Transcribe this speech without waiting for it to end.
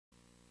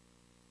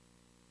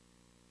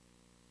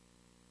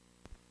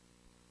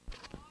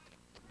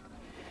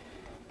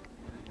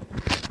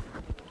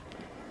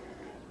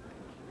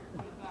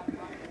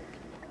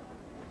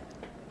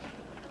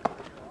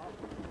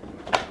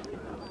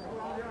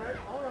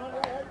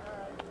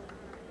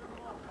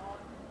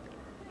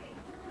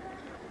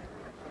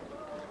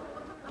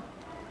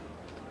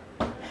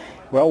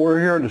Well, we're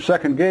here in the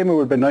second game. It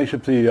would have been nice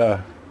if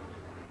the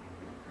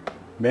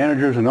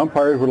managers and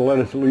umpires would have let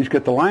us at least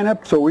get the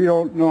lineup, so we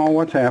don't know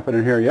what's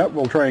happening here yet.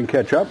 We'll try and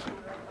catch up.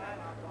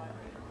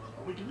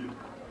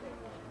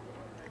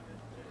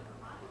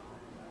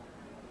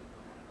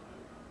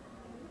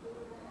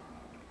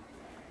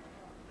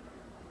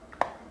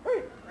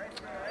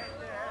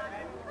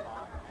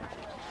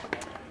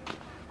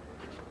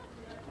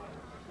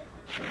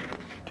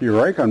 To your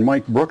right on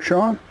Mike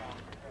Brookshaw.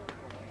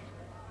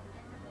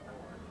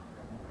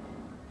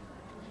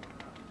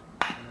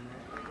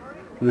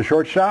 The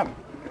shortstop.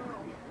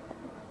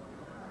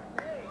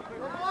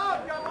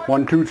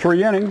 1, 2,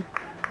 3 inning.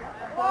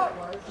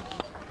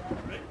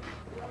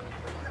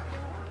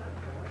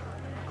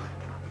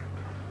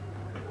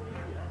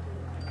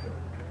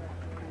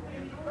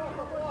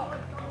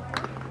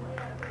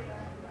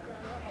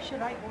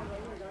 Should I?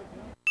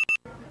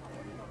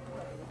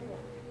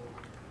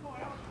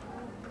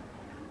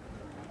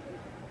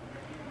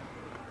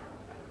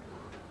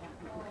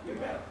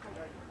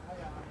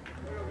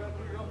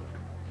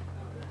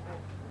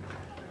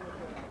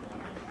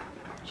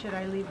 Should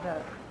I leave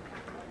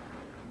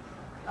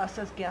us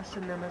as guests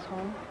and them as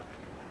home?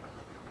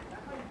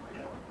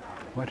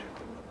 What?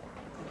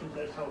 Because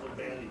that's how the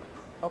band is.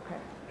 Okay.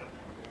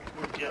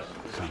 We're guests.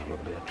 Son of a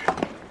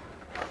bitch.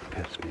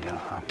 Pissed me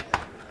off.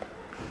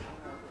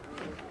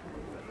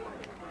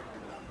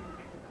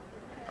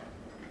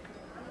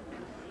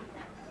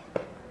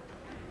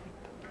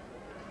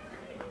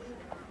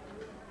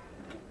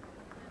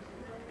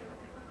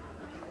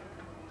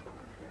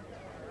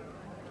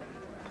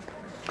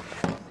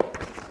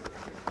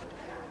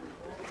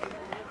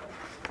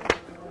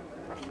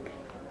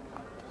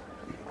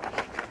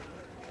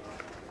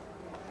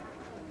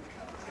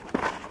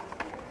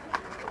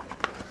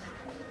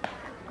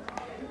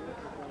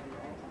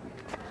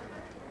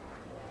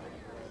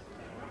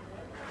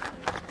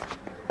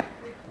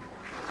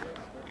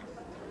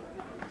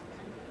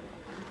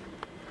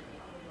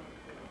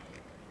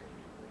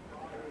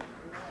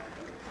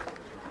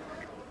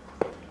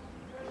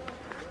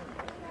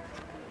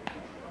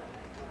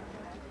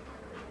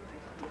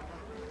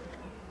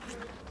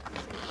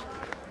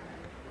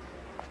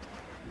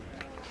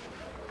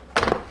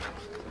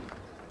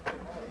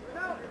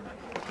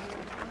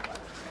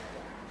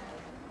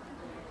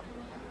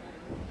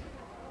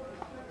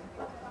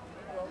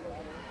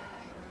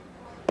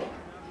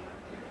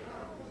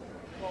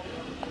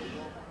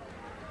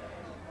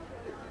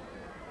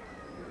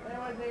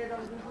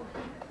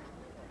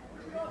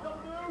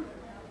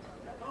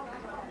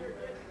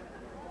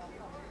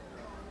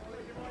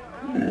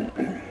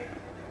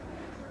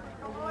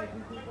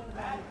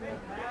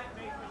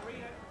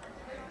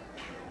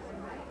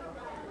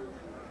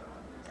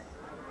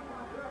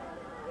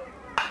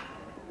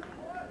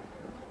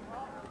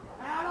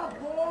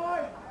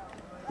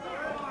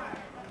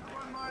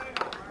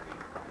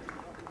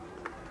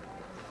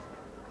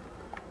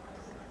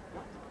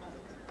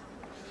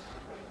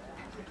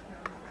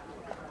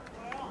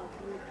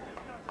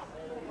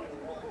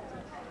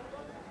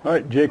 All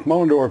right, Jake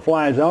Mullendorf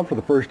flies out for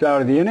the first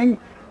out of the inning.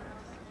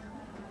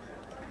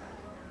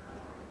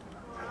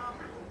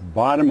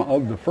 Bottom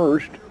of the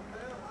first.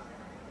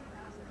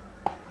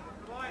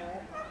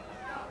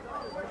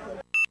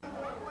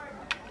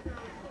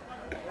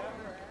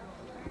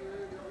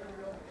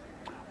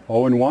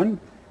 Oh and 1.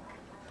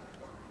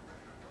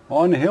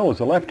 On the hill is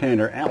the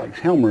left-hander Alex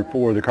Helmer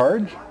for the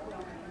Cards.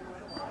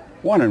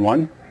 1 and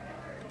 1.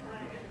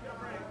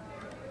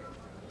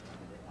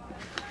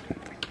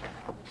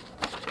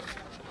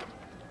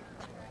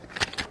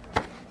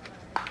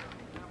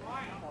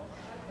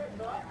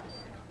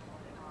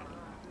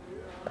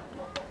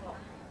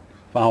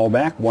 Foul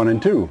back, 1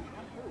 and 2.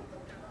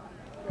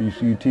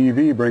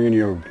 BCTV bringing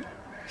you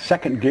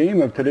second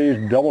game of today's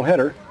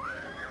doubleheader.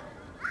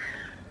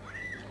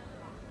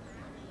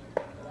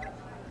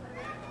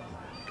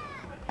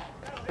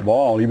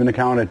 Ball, even the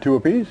count at 2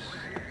 apiece.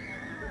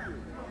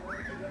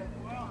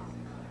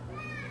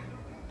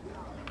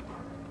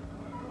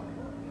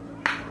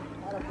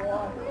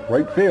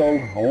 Right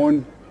field,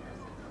 Owen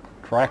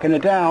tracking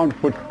it down,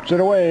 puts it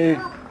away.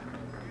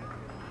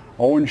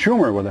 Owen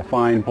Schumer with a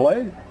fine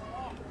play.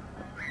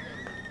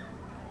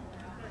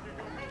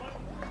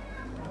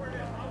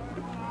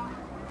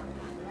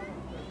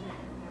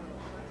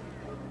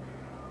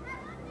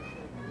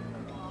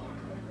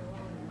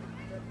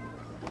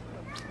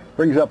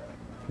 Brings up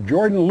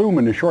Jordan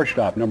Lumen, the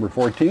shortstop, number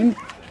 14.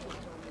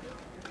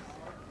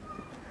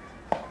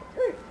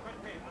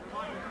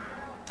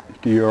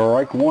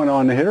 Diorike 1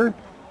 on the hitter.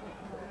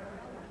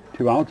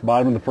 2 outs,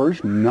 bottom of the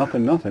first,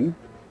 nothing.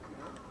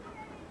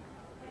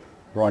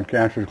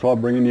 Broadcasters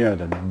Club bringing you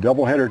the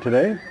doubleheader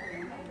today.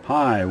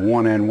 High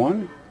 1 and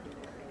 1.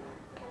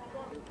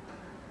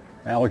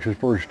 Alex's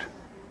first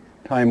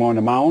time on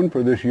the mound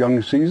for this young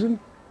season.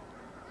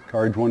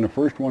 Cards won the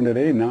first one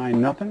today,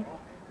 9-0.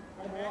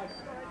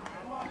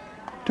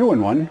 2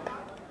 and 1.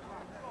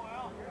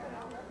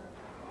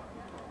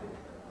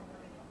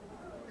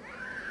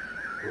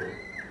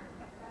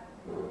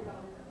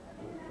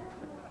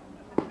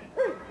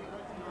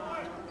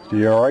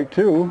 You're all right,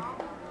 too.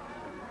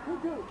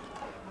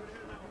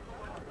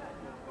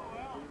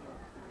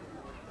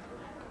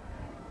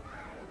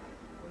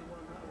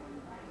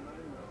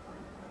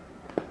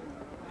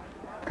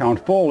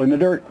 Count full in the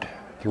dirt.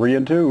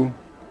 3-2.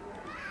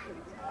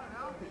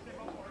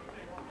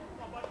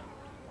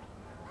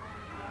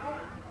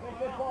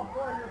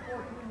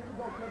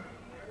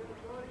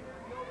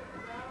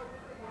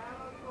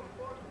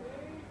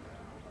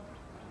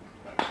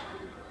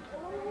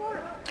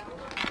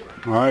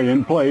 All right,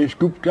 in play,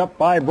 scooped up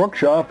by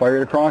Brookshaw,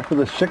 fired across for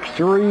the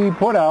 6-3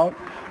 put out,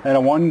 and a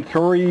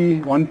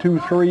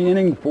 1-2-3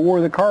 inning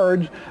for the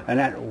Cards, and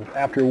that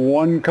after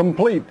one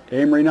complete.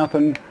 Amery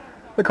nothing,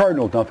 the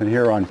Cardinals nothing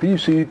here on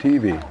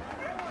PCTV.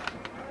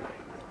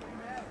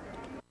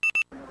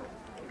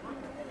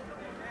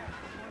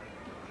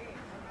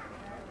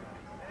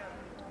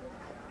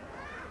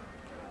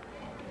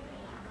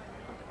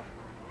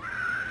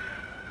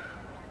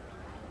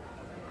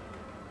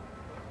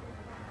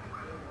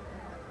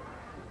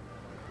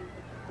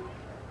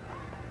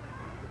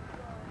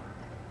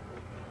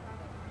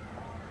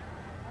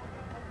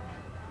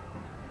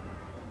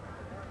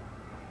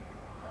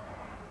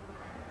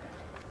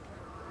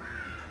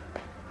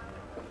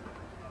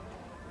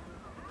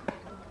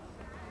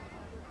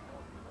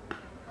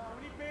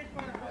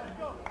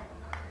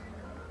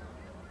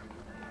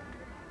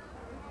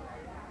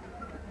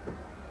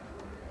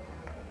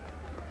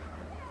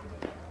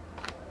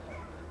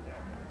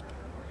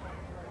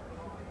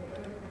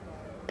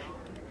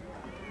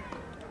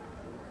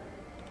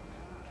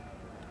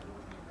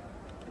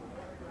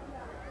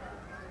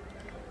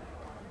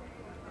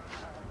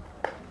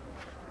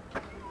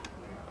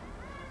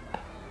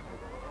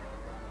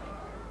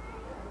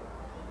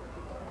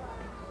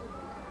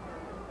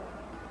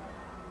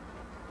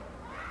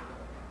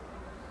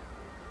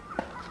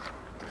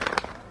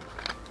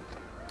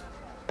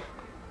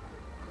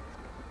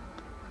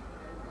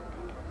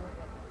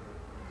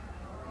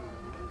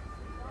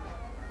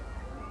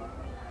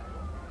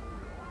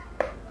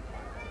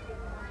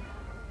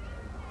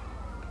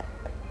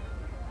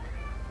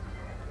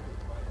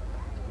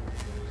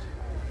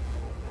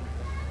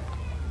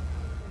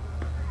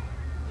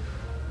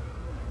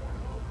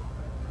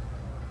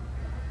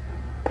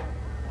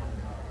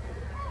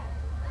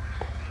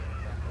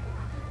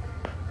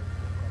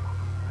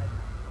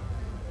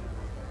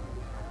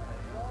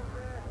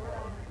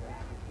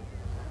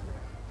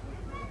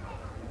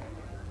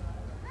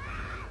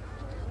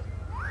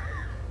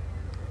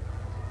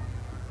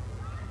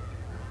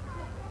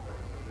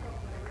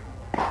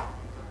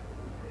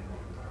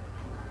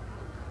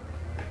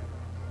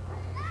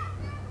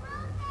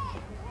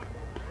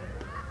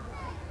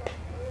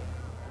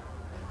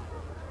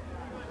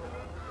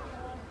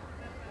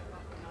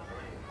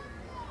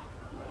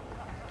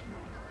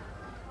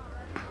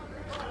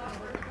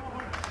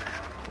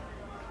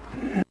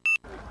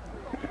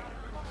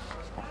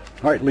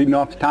 All right, leading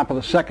off the top of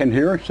the second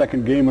here.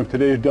 Second game of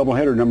today's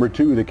doubleheader. Number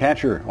 2, the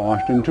catcher,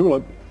 Austin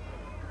Tulip.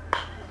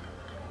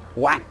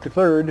 Whacked to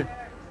third.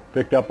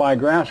 Picked up by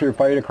Grasser.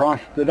 Fight across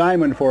the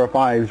diamond for a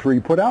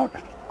 5-3 put out.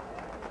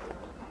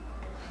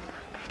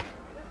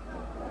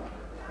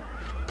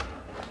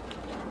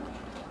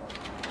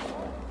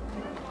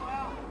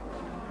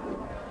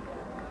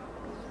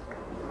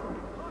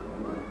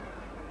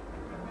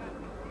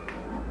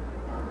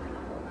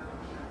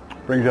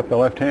 Brings up the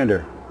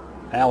left-hander,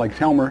 Alex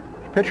Helmer,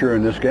 pitcher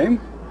in this game.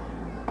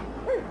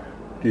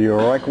 Do you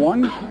like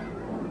one?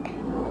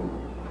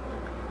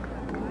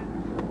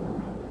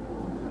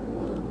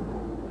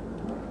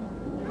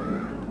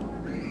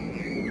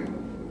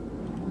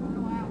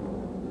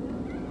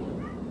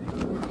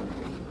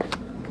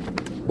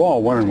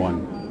 Ball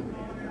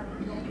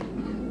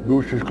 1-1.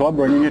 Boosters Club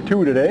bringing you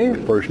 2 today.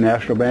 First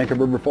National Bank of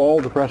River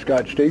Falls, the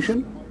Prescott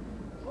Station.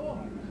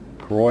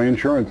 Croy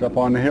Insurance up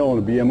on the hill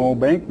in the BMO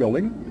Bank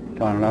Building.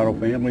 Coronado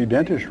Family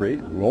Dentistry,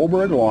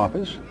 Lowberg Law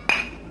Office.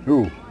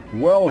 Ooh,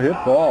 well hit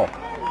ball.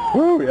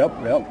 Ooh, yep,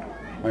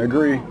 I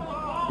agree.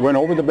 Went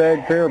over the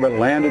bag fair, but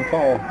landed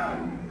foul.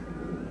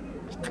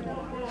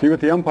 See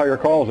what the umpire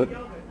calls it.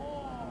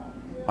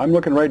 I'm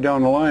looking right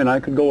down the line.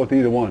 I could go with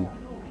either one.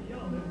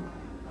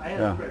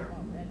 Yeah.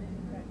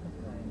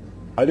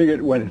 I think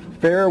it went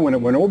fair when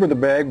it went over the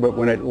bag, but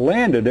when it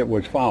landed, it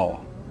was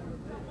foul.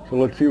 So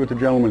let's see what the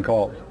gentleman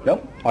calls.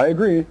 Yep, I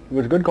agree. It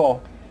was a good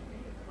call.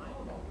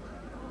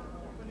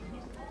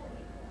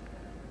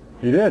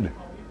 He did.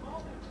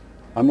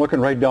 I'm looking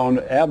right down,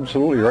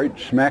 absolutely right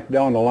smack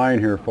down the line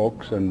here,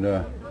 folks, and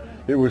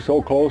it was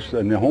so close,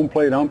 and the home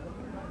plate ump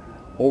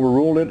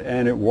overruled it,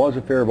 and it was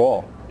a fair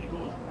ball. It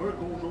goes where it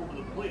goes over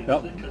the plate,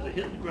 Yep. because it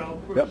hit the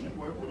ground first. Yep.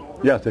 Where it went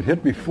over. Yes, it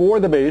hit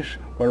before the base,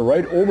 went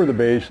right over the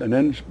base, and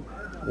then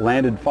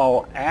landed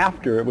foul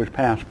after it was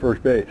past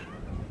first base.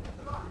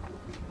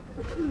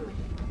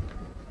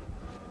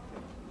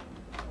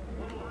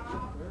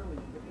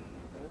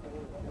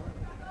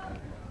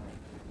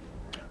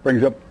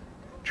 Brings up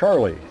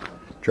Charlie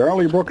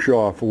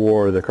Brookshaw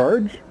for the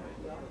Cards.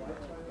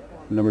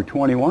 Number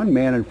 21,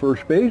 man in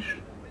first base.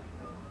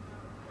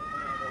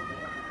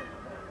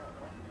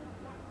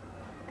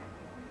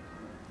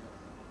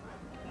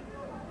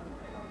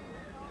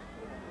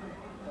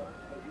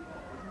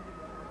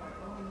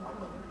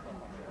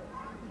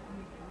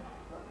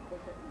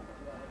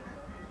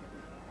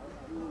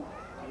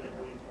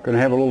 Going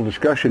to have a little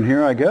discussion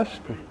here, I guess,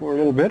 for a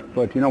little bit.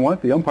 But you know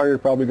what? The umpire is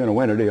probably going to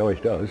win it. He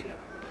always does.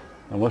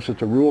 Unless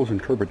it's a rules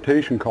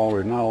interpretation call,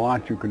 there's not a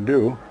lot you can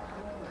do.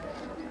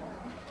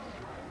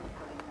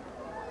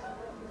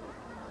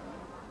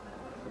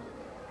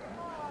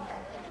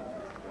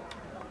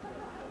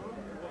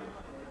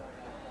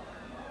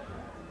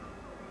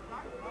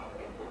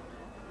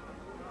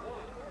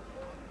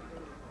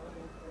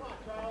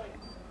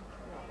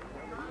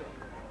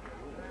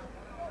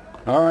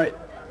 All right,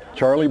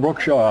 Charlie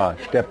Brookshaw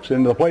steps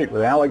into the plate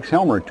with Alex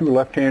Helmer, 2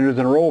 left-handers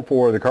in a row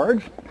for the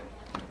Cards.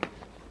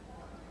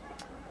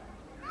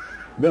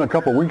 Been a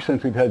couple weeks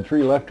since we've had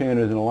 3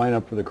 left-handers in a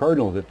lineup for the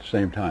Cardinals at the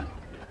same time.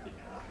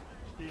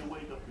 Stay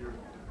awake up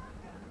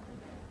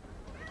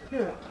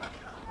here.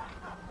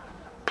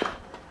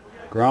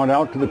 Ground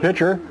out to the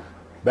pitcher.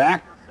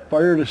 Back,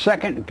 fire to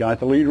second. Got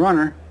the lead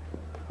runner.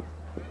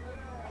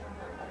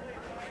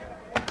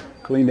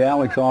 Cleaned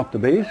Alex off the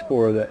base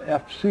for the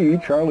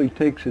FC. Charlie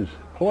takes his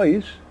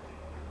place.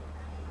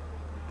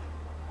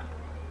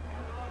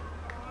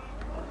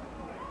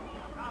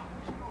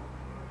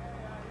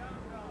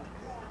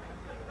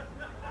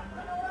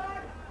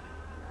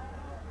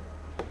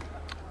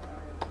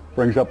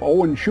 Brings up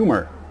Owen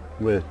Schumer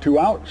with 2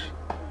 outs.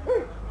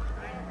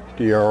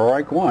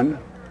 Strike 1.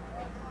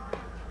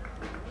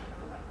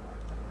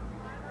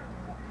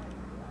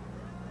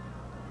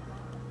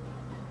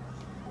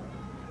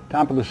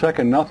 Top of the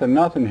second,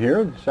 nothing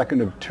here. The second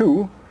of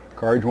 2.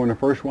 Cards won the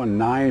first one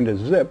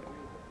 9-0.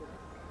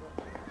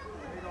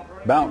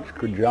 Bounce.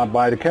 Good job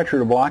by the catcher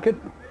to block it.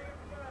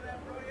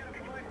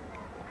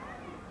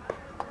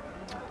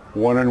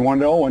 1-1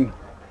 to Owen.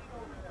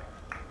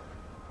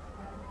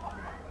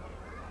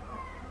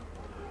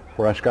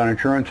 Prescott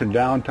Insurance in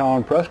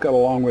downtown Prescott,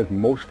 along with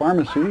Most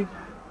Pharmacy,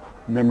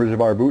 members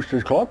of our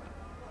Boosters Club.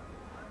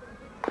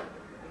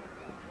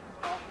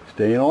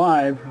 Staying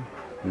alive.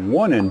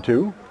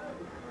 1-2.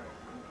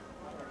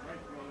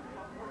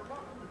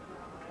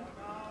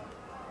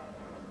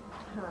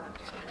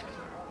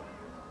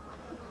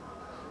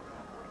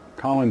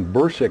 Colin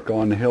Bursick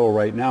on the hill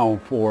right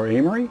now for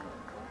Amery.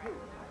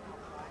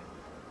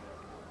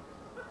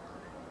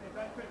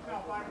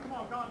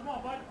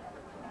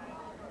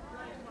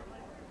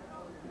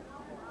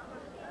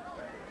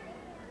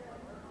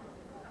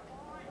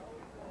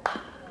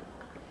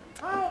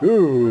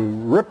 Ooh,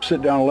 rips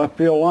it down the left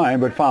field line,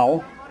 but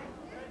foul.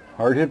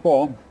 Hard hit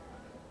ball.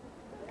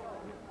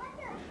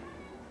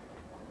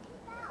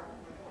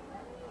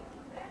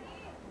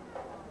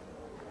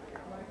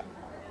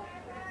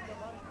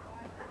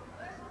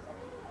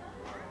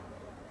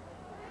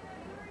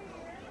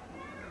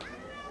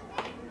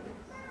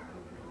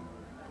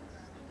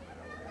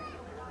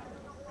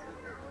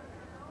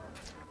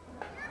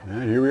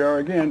 And here we are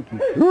again.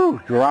 Woo,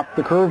 dropped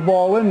the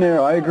curveball in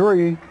there. I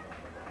agree.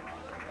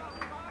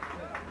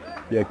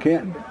 You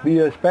can't be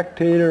a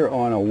spectator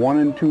on a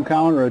 1-2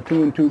 count or a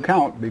 2-2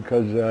 count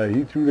because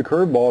he threw the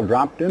curveball,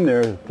 dropped in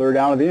there, 3rd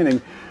out of the inning.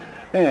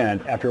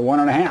 And after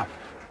 1.5,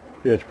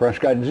 it's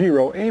Prescott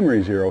 0,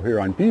 Amery 0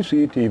 here on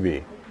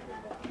PCTV.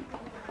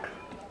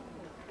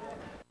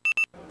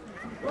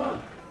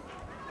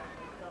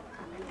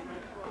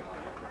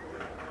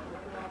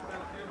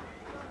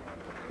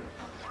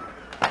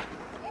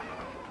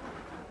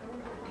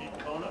 Keep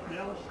calling up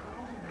Dallas.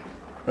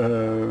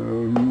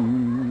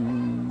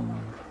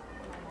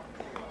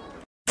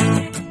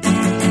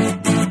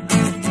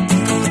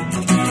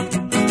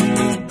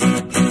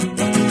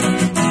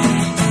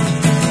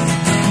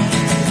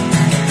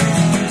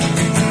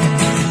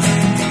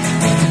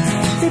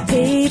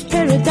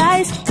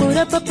 Put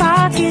up a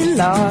parking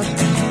lot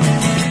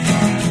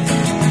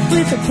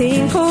with a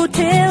pink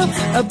hotel,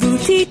 a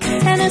boutique,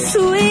 and a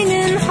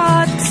swinging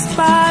hot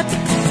spot.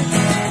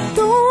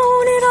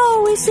 Don't it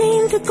always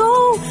seem to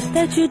go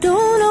that you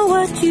don't know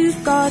what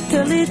you've got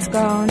till it's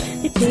gone?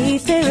 They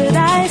paved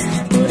paradise,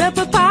 put up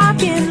a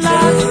parking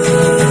lot.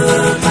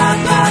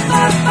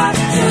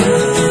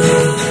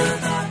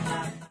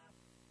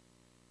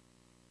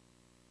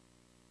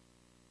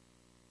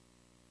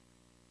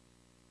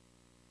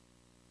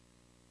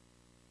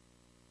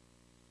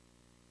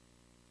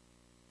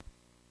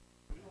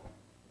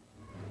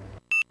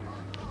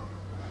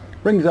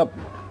 Brings up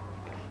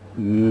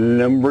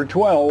number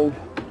 12,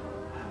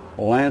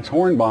 Lance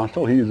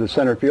Hornbostel. He's the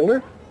center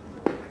fielder.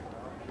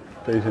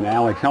 Facing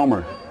Alex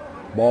Helmer.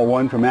 Ball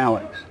 1 from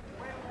Alex.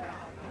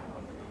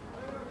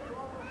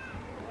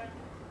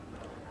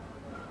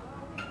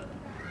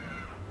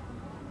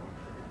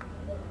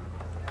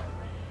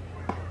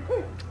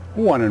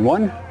 One and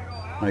one.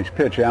 Nice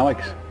pitch,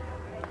 Alex.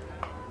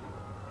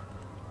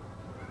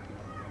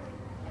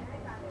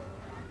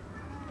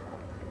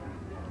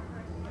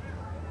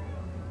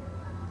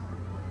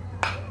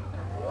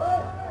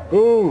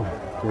 Ooh,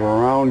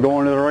 around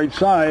going to the right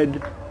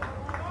side.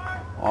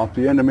 Off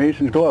the end of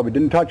Mason's glove. It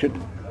didn't touch it.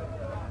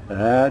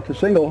 That's a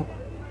single.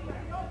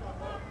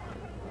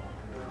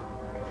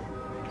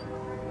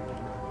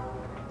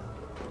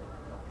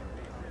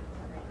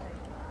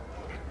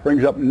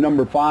 Brings up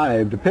number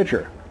 5, the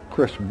pitcher,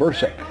 Chris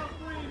Bursick.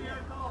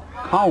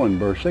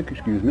 Bursick,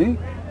 excuse me.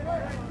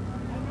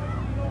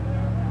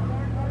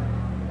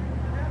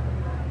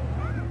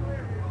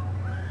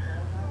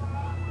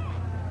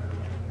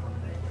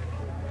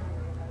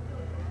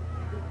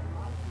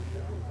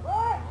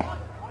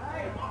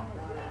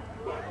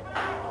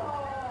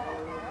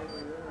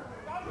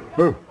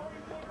 Ooh.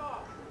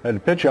 Had to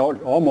pitch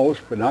out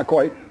almost, but not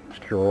quite.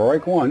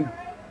 Strike one.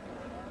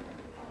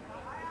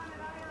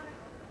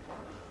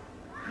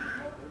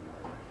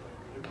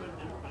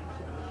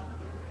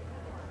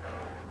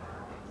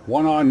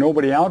 One on,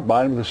 nobody out.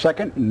 Bottom of the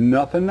second,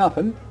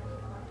 nothing.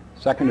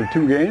 Second of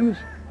 2 games.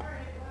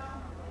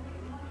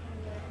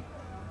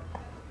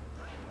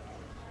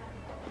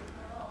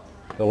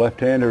 The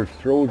left-hander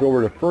throws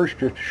over to first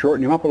just to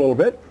shorten him up a little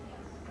bit.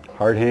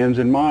 Hard Hands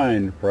in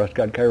Mind,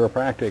 Prescott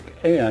Chiropractic,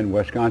 and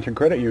Wisconsin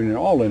Credit Union,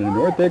 all in the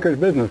North Acres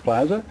Business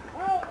Plaza.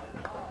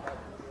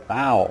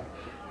 Foul.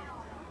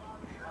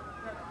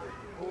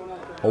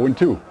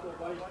 0-2.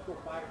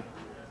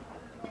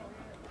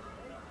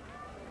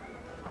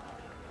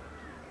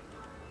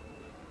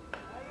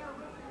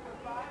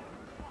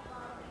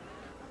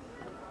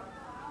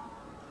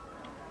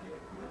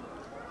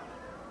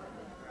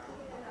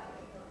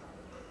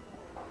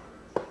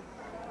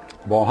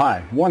 Ball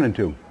high,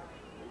 1-2.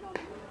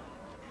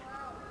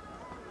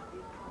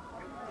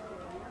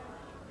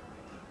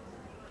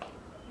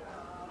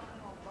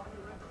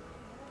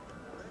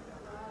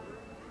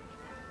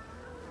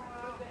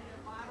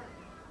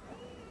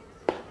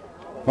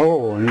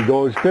 Oh, and he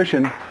goes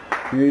fishing.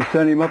 You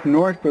send him up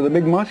north for the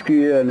big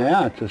muskie, and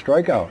yeah, it's a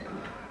strikeout.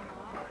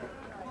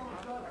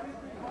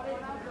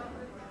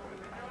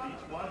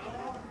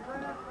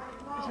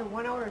 Is it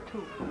 1 out or 2?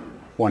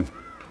 1.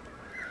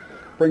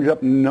 Brings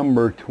up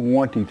number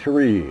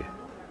 23.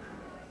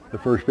 The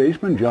first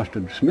baseman,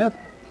 Justin Smith.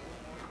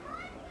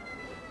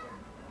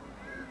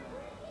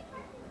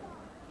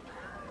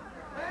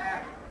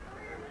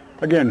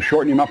 Again,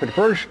 shorten him up at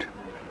first.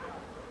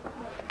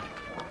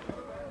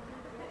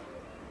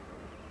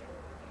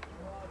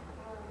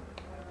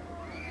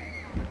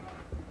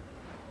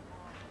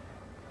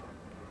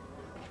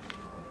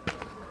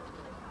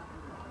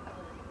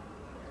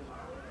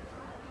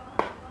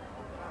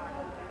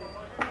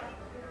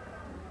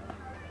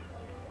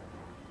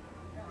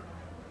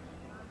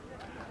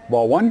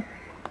 Ball 1.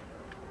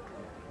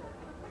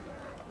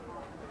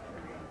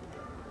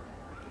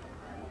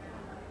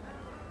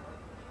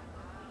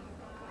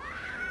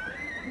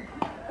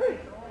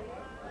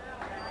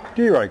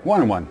 D-right,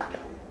 1-1.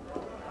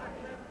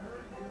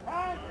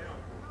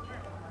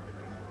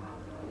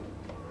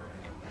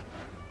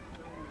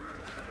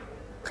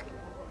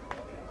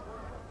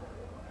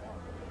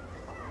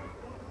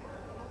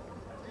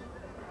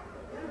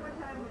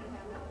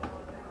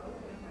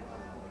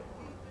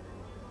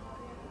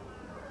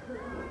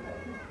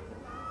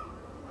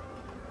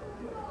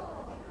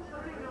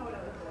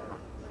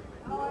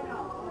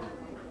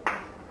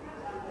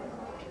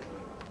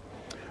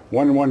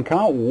 One and one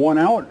count, 1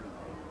 out.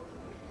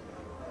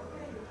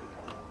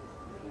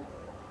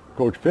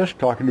 Coach Fisk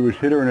talking to his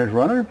hitter and his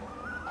runner.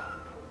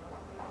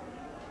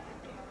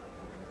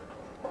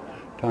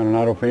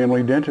 Toninato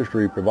Family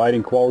Dentistry,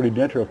 providing quality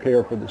dental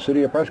care for the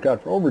city of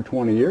Prescott for over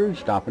 20 years.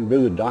 Stop and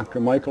visit Dr.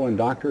 Michael and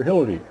Dr.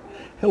 Hillary,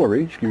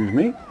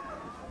 Toninato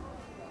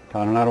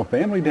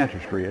Family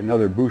Dentistry,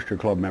 another Booster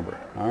Club member.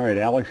 All right,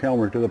 Alex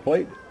Helmer to the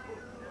plate.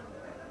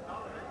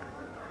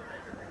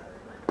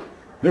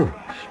 No.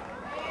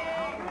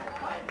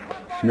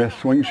 Smith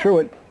swings through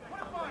it.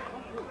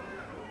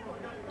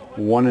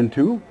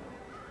 1-2.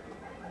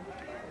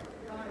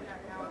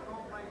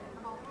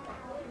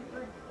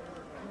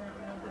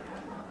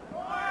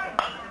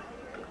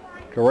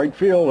 To right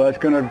field, that's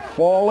going to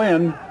fall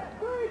in.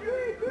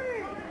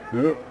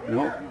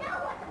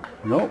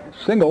 No,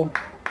 single.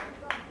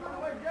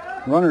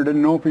 Runner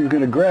didn't know if he was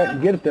going to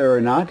get it there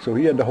or not, so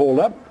he had to hold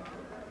up.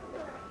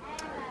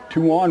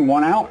 2 on,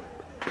 1 out.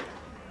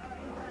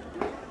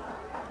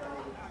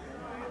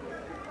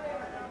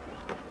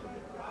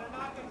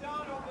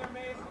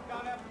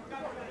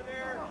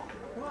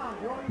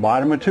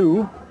 Bottom of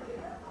 2.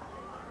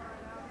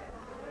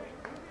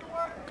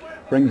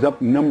 Brings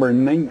up number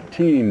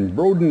 19,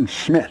 Broden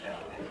Smith.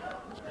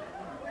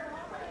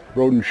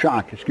 Broden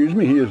Schock, excuse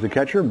me. He is the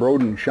catcher.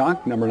 Broden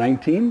Schock, number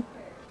 19.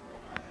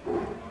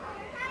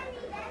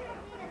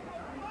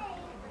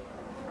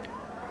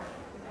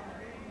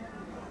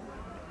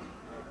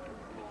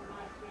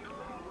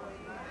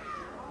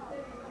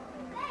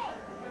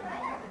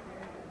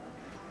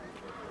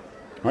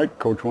 All right,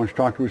 coach wants to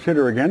talk to his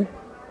hitter again.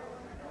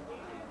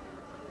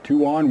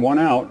 2 on, 1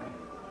 out.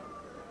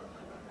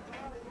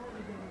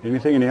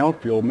 Anything in the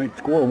outfield make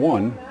score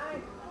 1.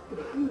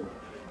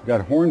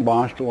 Got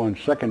Hornbostel on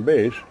second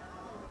base.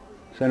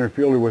 Center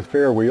fielder with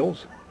fair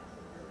wheels.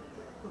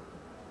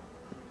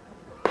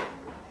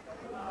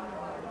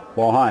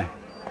 Ball high.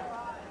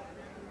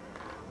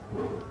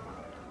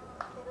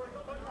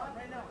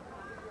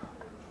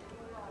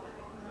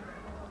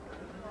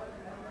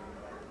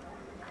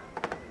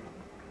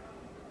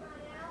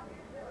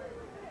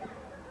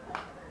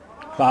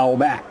 Foul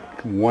back.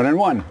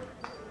 1-1.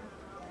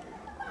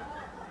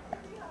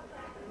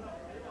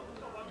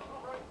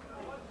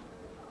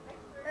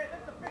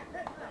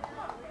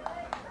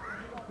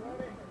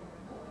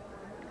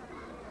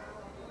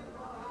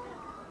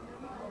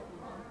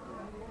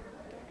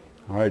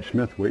 All right,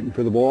 Smith waiting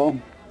for the ball.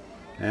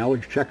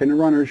 Alex checking the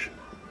runners.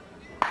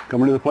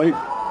 Coming to the plate.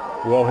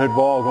 Well hit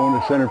ball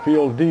going to center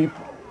field deep.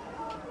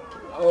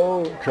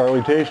 Oh,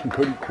 Charlie Tayson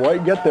couldn't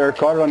quite get there.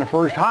 Caught it on the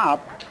first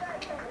hop.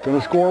 Going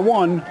to score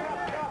one.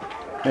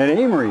 And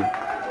Amery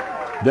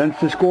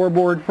dents the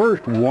scoreboard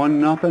first.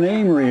 1-0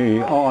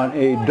 Amery on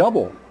a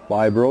double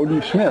by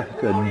Broden Smith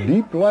to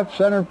deep left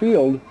center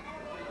field.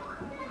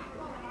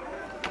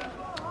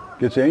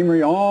 Gets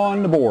Amery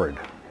on the board.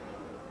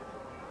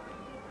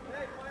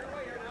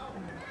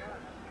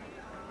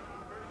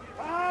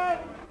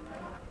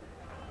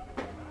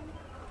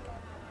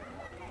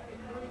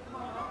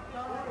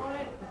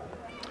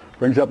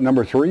 Brings up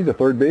number 3, the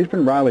third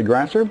baseman, Riley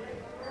Grasser.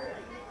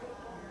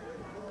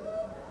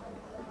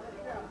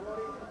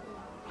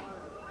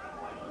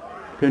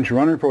 Pinch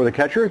runner for the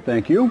catcher,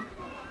 thank you.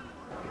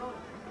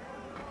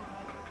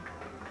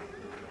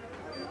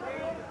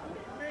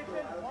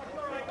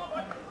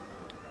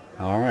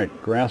 All right,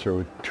 Grasser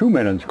with 2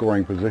 men in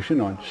scoring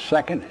position on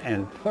second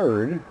and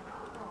third.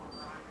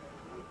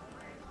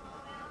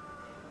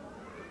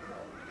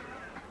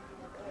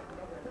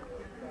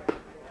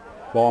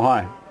 Ball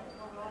high.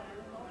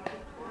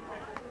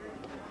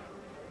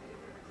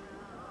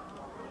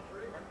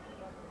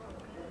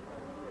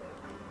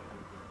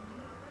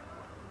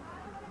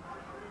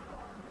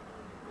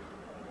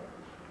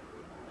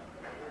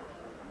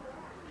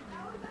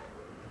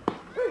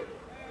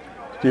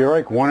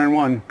 Steerike,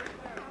 1-1.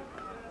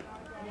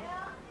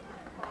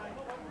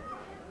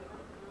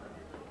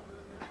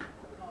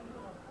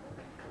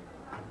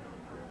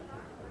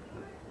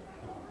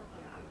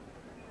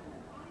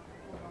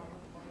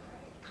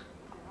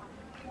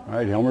 All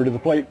right, Helmer to the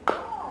plate.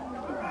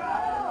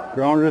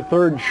 Ground to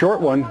third, short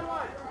one.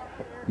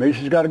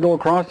 Mason's got to go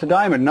across the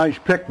diamond. Nice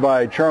pick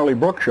by Charlie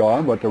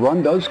Brookshaw, but the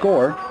run does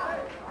score.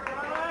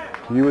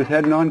 He was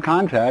heading on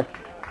contact.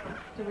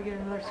 Did we get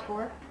another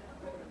score?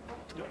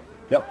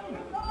 Yep.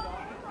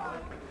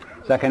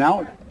 Second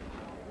out.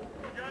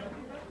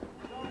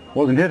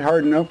 Wasn't hit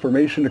hard enough for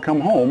Mason to come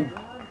home.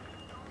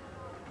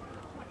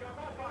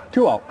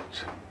 2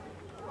 outs.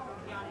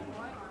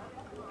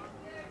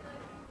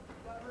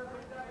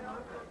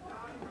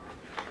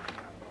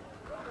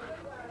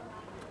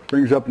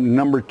 Brings up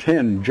number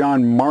 10,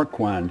 John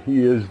Marquand.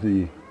 He is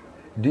the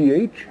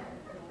DH.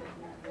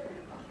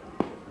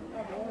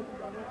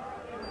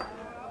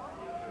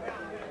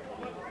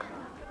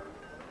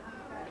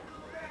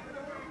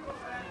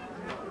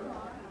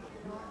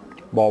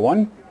 Ball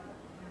 1.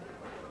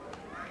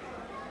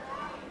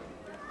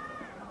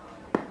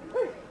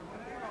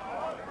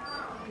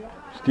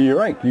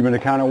 Steerike, even a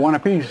count of 1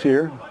 apiece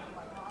here.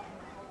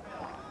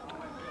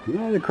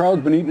 Yeah, the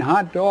crowd's been eating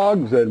hot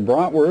dogs and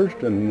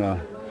bratwurst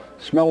and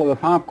smell of the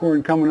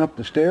popcorn coming up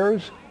the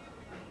stairs.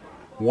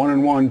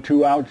 1-1,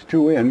 2 outs,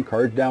 2 in.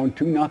 Cards down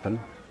 2-0.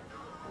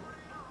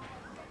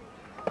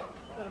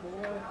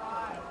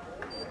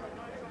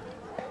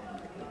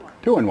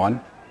 Two and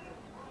 1.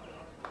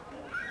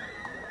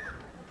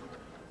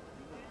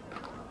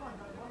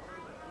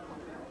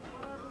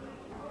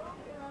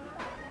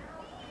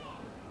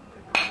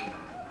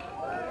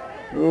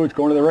 Ooh, it's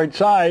going to the right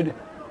side.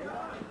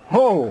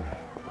 Oh,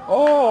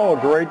 oh,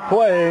 great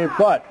play,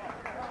 but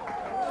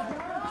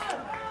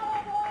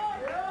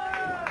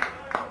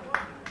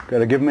got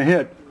to give him a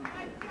hit.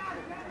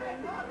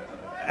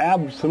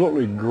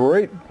 Absolutely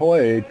great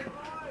play,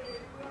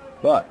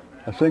 but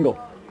a single.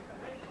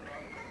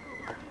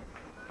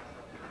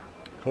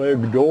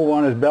 Clegg dove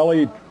on his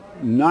belly,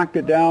 knocked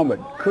it down, but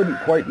couldn't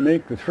quite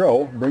make the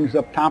throw. Brings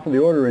up top of the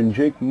order in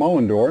Jake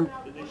Mullendore.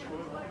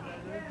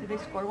 Did they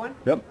score one?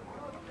 Yep.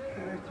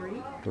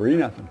 3?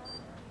 3-0.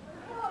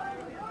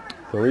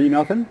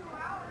 3-0.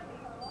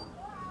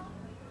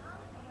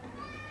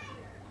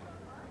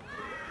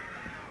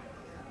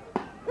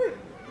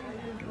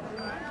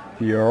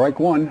 Steerike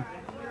 1.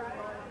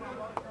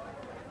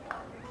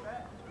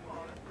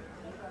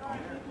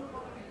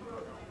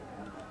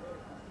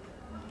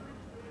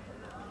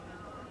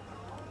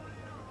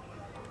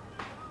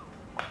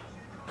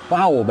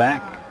 Foul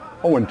back,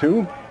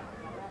 0-2.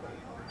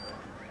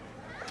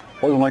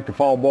 Wasn't like the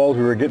foul balls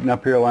we were getting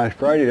up here last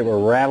Friday that were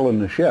rattling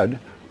the shed.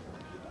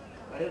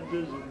 I had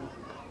business.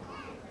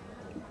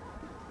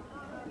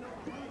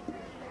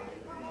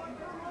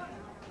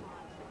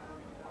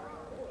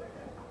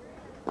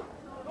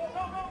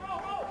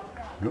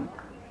 Nope.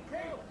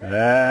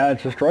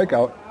 That's a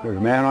strikeout. There's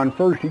a man on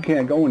first. He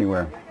can't go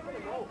anywhere.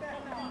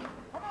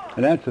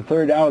 And that's the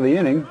third out of the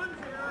inning.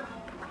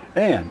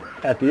 And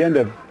at the end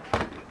of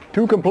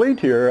 2 complete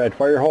here at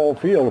Fire Hall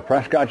Field,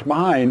 Prescott's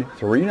behind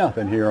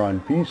 3-0 here on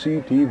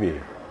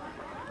PCTV.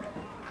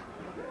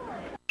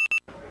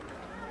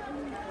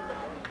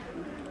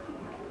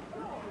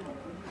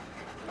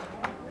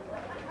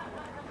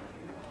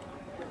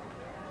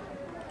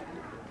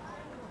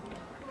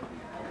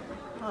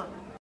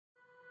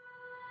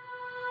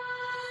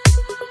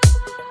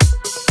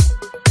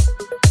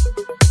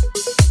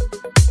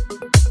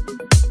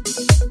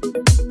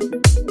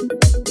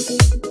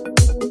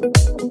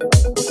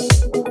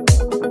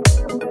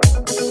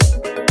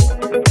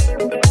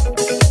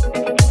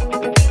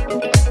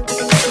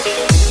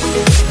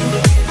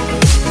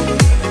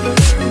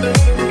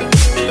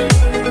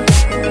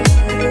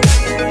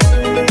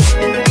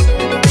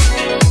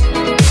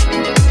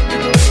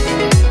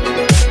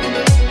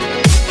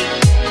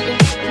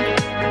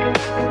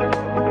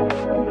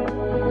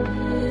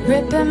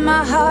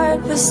 my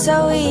heart was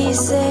so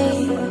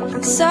easy,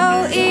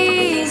 so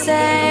easy.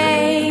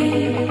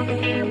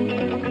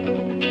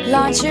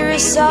 Launch your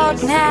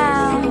assault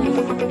now,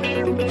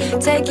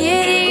 take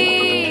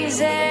it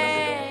easy.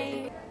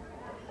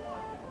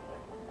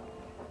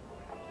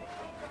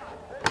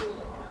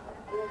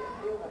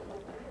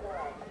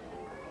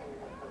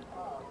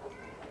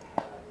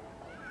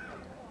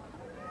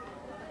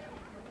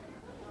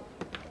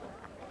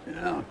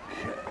 Okay.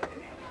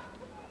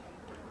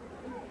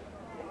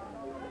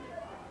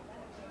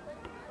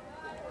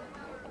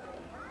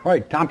 All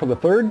right, top of the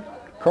third.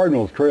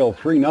 Cardinals trail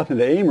 3-0 to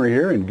Amery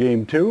here in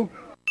game 2.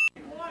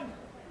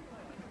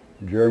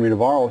 Jeremy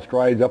Navarro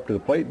strides up to the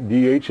plate,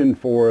 DHing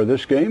for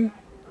this game.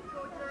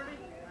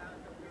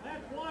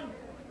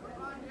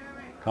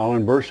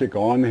 Colin Bursick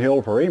on the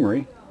hill for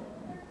Amery.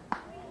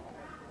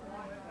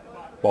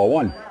 Ball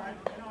 1.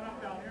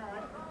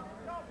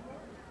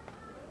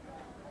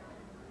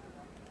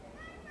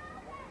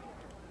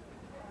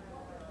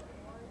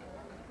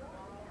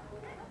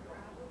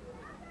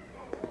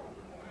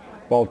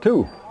 Ball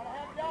 2.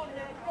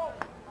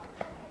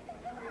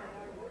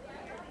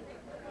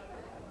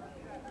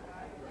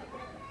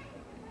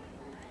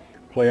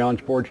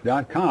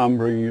 PlayOnSports.com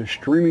bringing you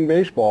streaming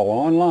baseball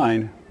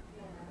online.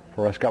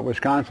 Prescott,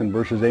 Wisconsin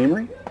versus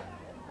Amery.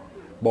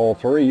 Ball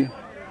 3.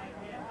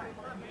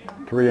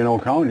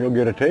 3-0 count. He'll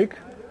get a take.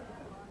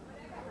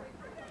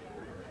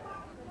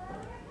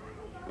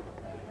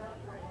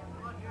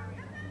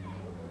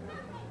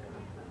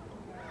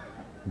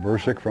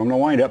 Bursick from the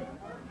windup.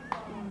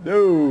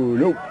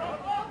 Nope.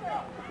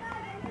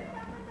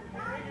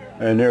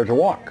 And there's a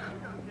walk.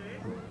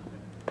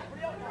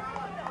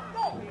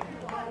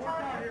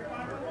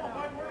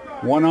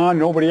 One on,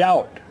 nobody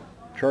out.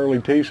 Charlie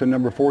Tayson,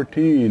 number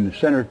 14,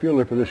 center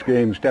fielder for this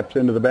game, steps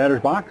into the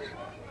batter's box.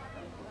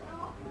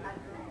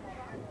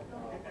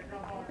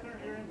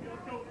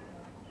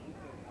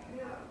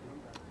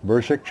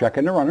 Bursick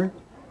checking the runner.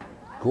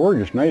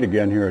 Gorgeous night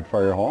again here at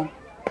Fire Hall.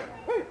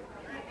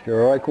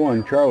 Strike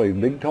one. Charlie,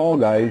 big tall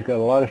guy. He's got a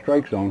lot of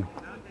strike zone.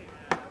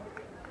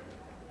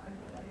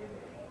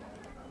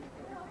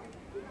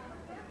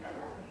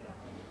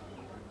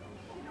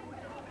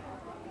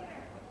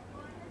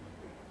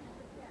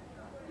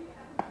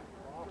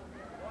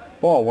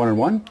 Ball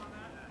 1-1.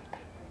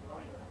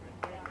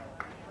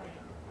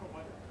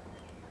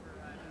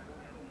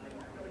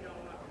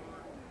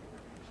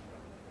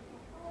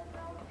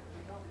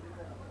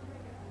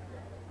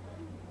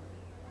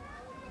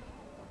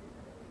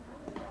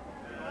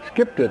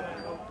 Skipped it.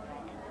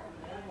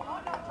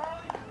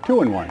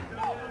 2-1.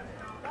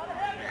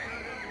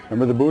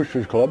 Remember the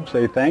Boosters Club.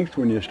 Say thanks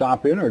when you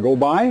stop in or go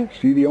by.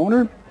 See the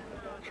owner.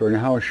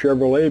 House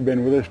Chevrolet,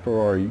 been with us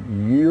for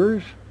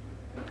years.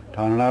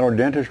 Toninato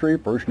Dentistry,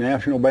 First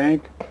National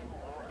Bank.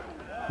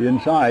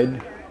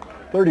 Inside,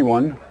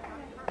 31.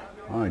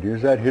 All right,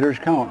 here's that hitter's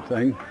count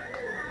thing.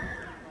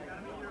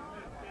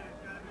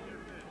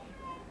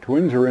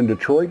 Twins are in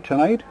Detroit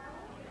tonight.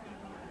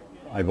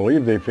 I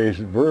believe they face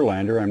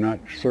Verlander. I'm not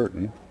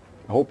certain.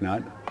 I hope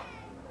not.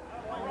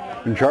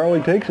 And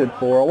Charlie takes it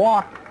for a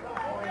walk.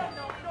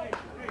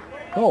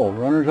 Oh,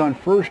 runners on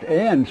first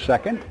and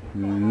second.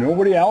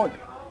 Nobody out.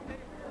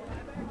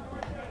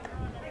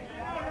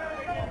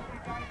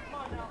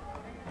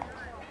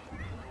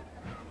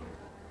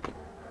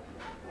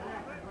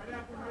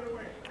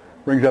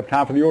 Brings up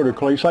top of the order,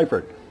 Clay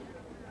Seifert.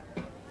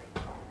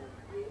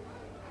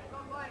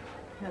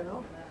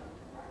 Hello.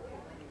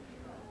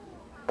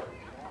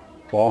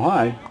 Ball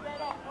high.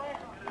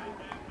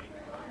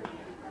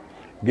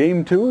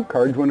 Game 2,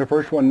 Cards win the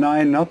first one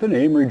 9-0.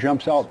 Amery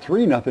jumps out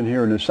 3-0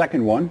 here in the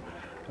second one.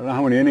 I don't know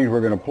how many innings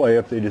we're going to play.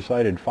 If they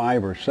decided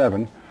 5 or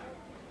 7,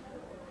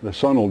 the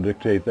sun will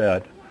dictate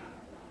that.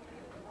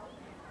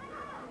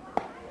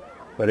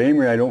 But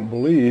Amery, I don't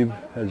believe,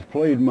 has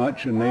played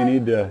much, and they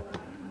need to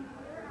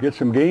get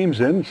some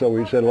games in, so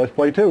we said, let's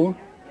play 2.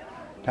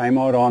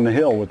 Timeout on the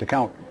hill with the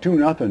count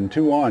 2-0,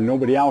 2 on.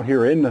 Nobody out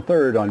here in the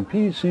third on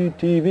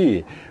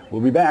PCTV.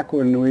 We'll be back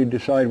when we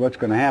decide what's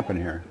going to happen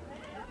here.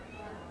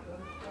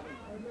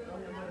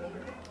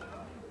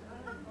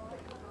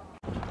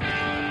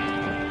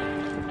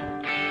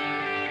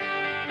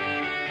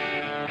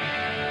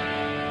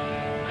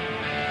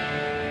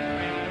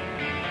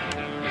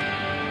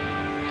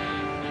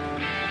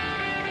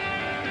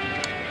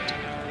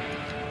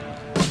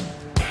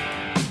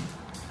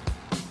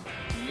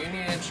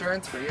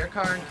 For your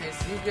car in case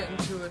you get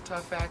into a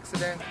tough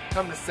accident,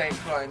 come to St.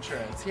 Croix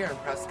Insurance here in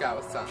Prescott,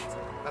 Wisconsin.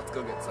 Let's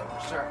go get some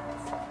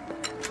insurance.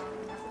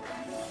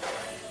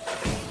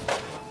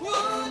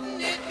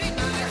 Wouldn't it be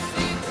nice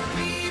if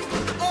we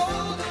were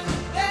older,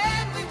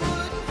 then we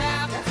wouldn't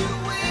have to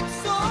wait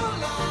so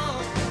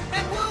long?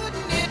 And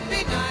wouldn't it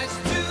be nice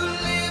to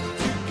live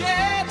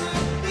together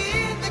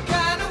in the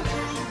kind of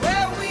world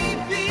where we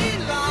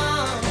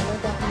belong?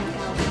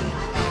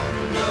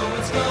 No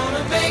one's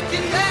gonna make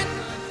it that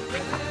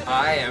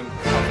I am.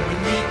 When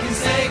we can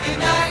say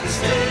goodnight and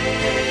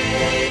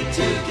stay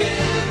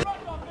together.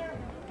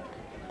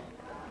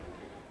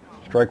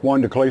 Strike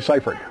one to Clay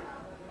Seifert.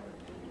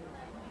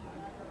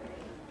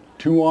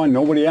 2 on,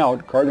 nobody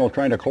out. Cardinals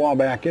trying to claw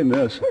back in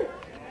this.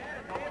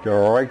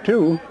 Strike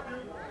 2.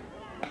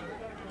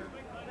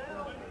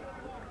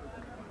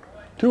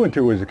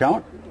 2-2 is the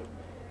count.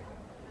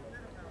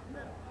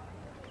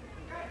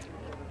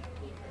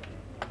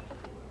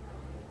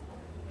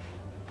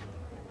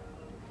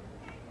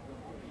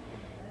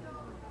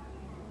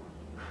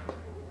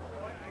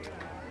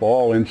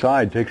 Ball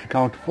inside, takes the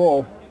count to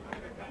full.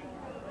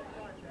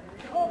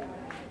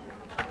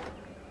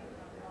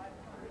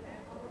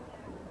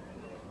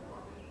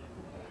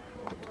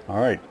 All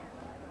right.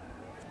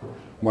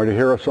 Marty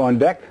Harris on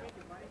deck.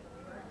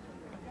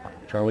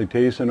 Charlie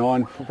Tayson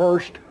on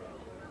first.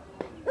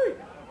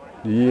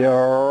 Yeah,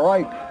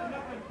 right.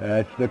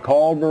 That's the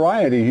called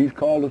variety. He's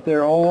called it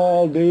there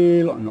all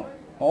day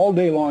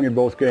long in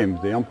both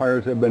games. The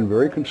umpires have been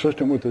very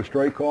consistent with the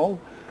strike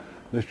call.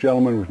 This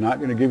gentleman was not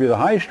going to give you the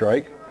high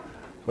strike,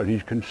 but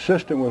he's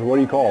consistent with what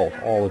he calls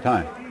all the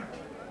time.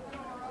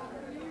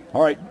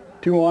 All right,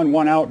 2 on,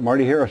 1 out.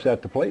 Marty Harris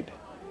at the plate.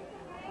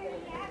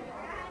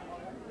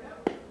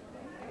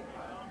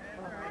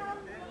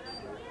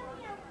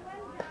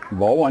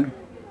 Ball 1.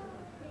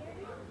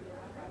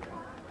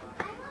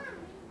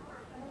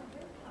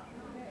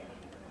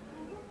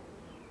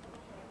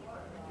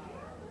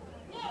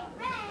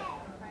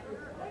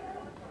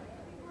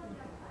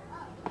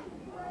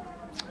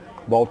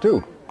 Ball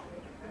 2.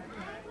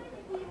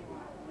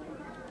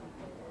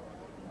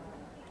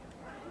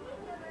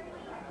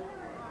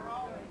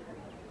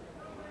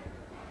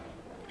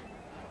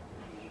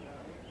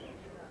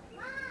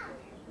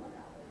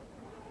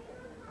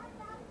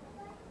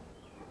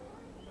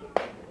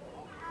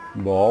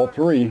 Ball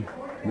 3.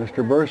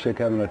 Mr. Bursick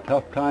having a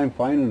tough time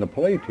finding the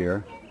plate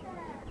here.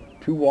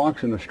 2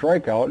 walks and a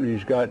strikeout, and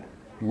he's got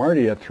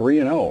Marty at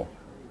 3-0.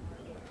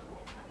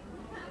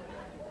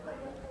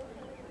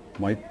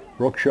 Mike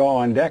Brookshaw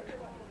on deck.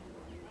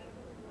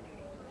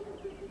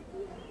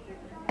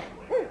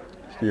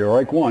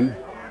 Strike 1.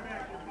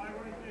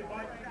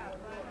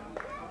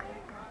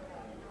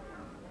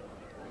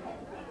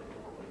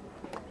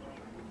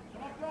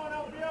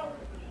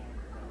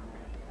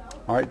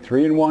 All right,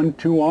 3-1,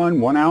 2 on,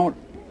 1 out.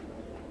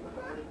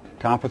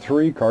 Top of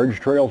 3, Cards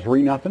trail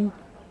 3-0.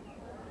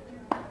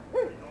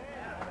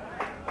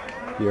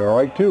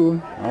 Strike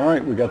 2. All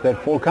right, we got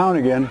that full count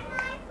again.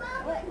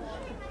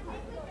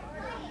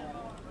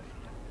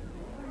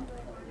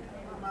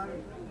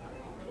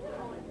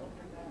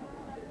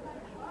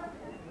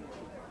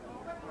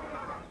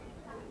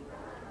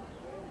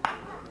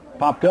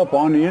 Popped up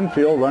on the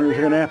infield. Runners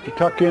are going to have to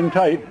tuck in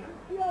tight.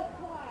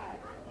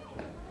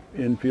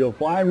 Infield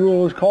fly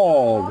rule is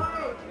called.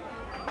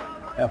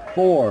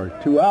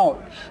 F4, 2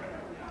 outs.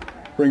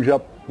 Brings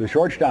up the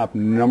shortstop,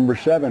 number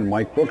 7,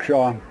 Mike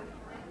Brookshaw.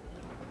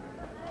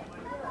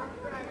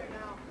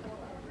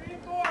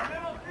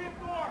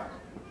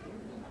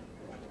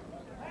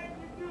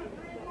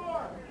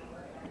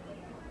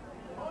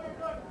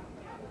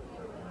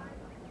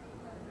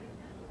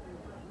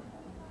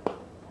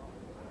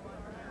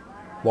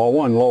 Ball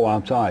 1 low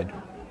outside.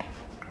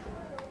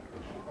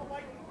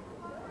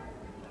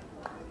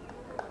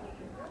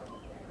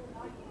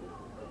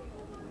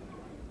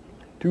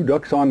 Two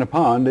ducks on the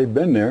pond. They've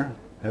been there.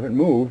 Haven't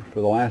moved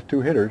for the last 2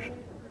 hitters.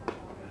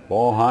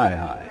 Ball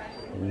high.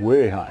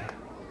 Way high.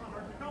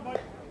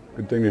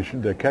 Good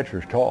thing the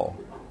catcher's tall.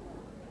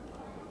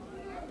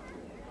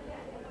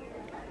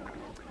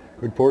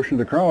 Good portion of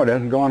the crowd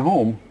hasn't gone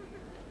home.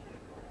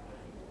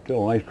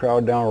 Still a nice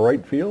crowd down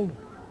right field.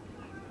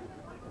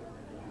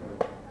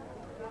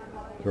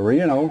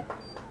 3-0.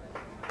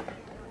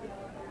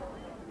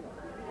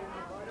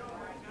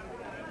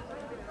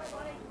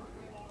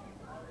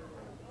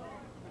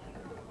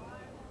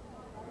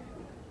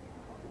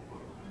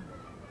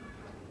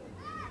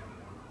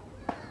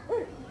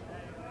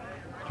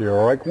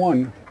 Strike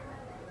 1.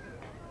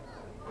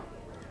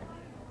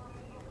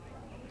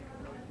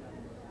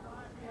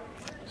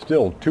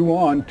 Still 2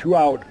 on, 2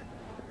 out.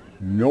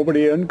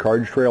 Nobody in.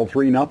 Cards trail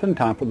 3-0.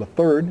 Top of the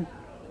 3rd.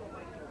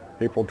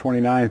 April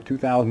 29th,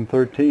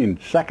 2013.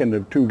 Second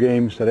of 2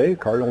 games today.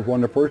 Cardinals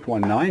won the first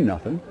one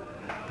 9-0.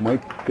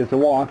 Mike gets a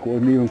walk.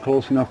 Wasn't even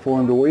close enough for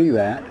him to weigh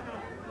that.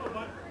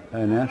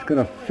 And that's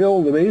going to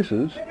fill the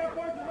bases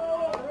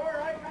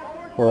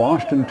for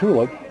Austin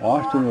Tulip.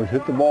 Austin has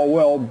hit the ball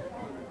well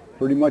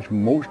pretty much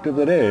most of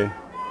the day.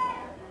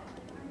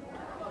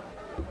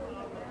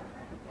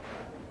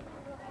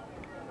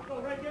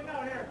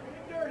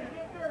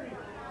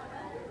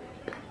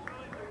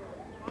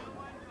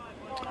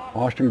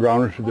 Austin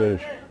grounded to the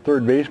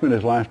 3rd baseman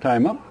his last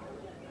time up.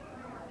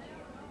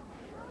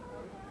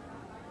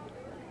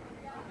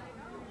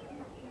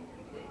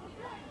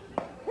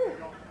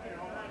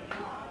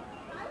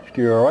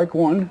 Strike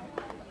 1.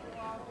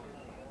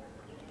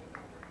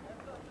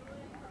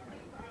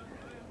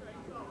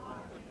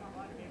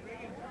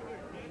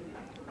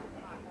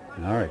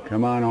 All right,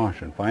 come on,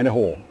 Austin. Find a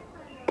hole.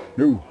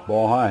 No,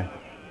 ball high.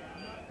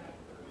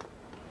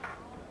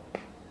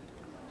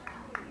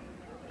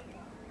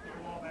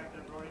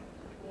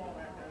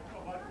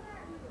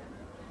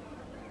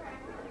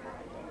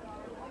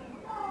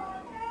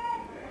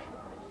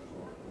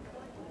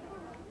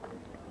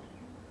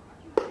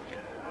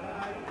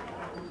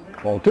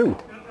 Ball 2.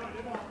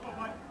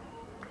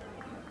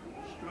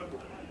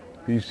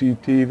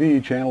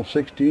 PCTV, Channel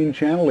 16,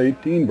 Channel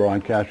 18,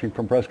 broadcasting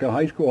from Prescott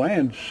High School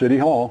and City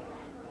Hall.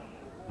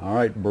 All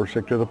right,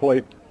 Bursick to the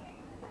plate.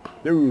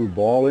 Ooh,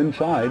 ball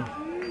inside.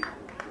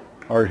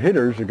 Our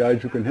hitters, the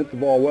guys who can hit the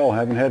ball well,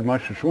 haven't had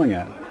much to swing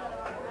at.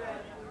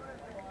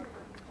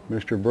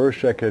 Mr.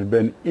 Bursick has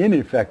been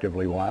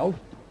ineffectively wild.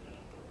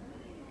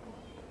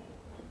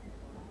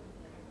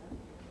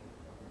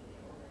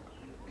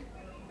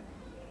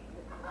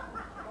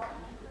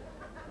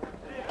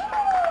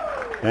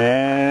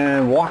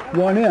 And walked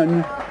one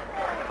in.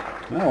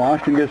 Well,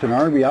 Austin gets an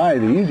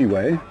RBI the easy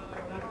way.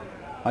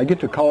 I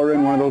get to color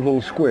in one of those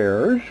little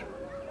squares.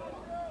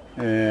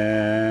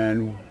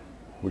 And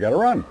we got a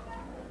run.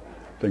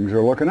 Things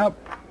are looking up.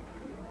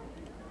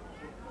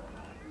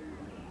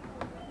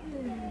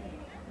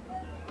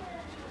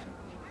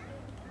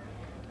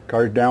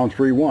 Cards down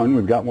 3-1.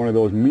 We've got one of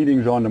those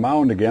meetings on the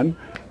mound again.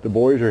 The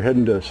boys are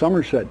heading to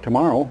Somerset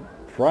tomorrow.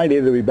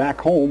 Friday they'll be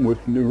back home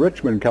with New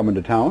Richmond coming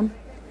to town.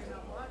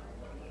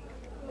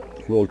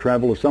 We'll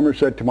travel to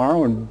Somerset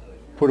tomorrow and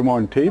put them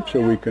on tape so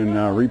we can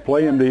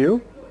replay them to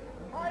you.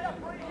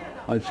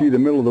 I see the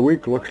middle of the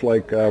week looks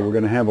like we're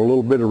going to have a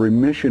little bit of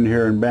remission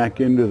here and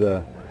back into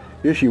the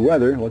ishy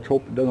weather. Let's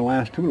hope it doesn't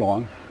last too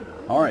long.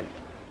 All right.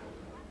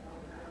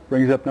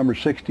 Brings up number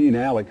 16,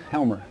 Alex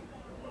Helmer.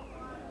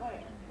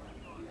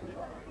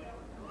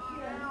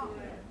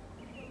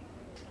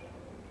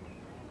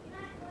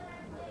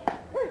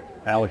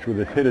 Alex with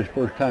his hit his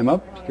first time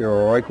up.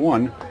 Strike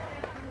one.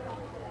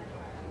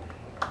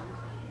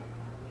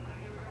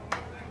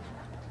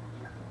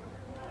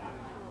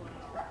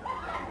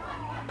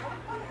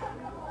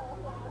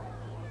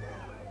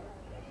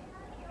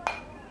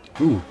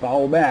 Ooh,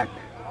 foul back.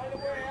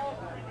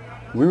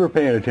 We were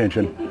paying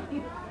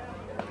attention.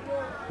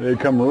 They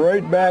come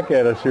right back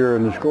at us here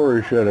in the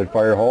scorer's shed at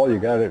Fire Hall. You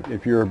got it.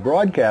 If you're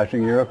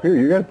broadcasting, you're up here.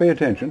 You got to pay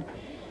attention.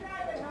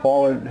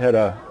 Paul had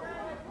a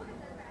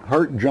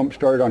heart jump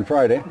start on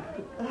Friday.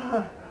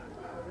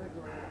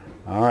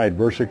 All right,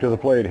 Bursick to the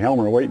plate.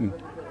 Helmer waiting.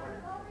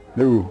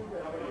 Ooh,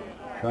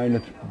 trying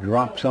to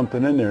drop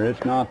something in there.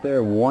 It's not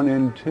there.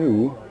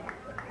 1-2.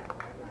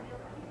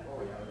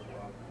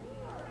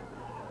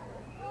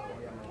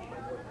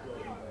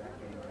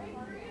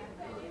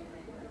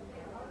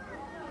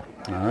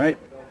 All right.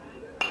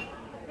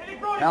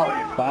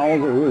 Alex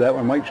fouls it. Ooh, that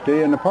one might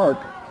stay in the park.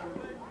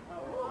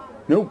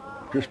 Nope.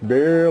 Just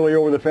barely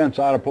over the fence,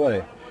 out of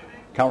play.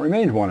 Count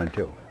remains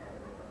 1-2.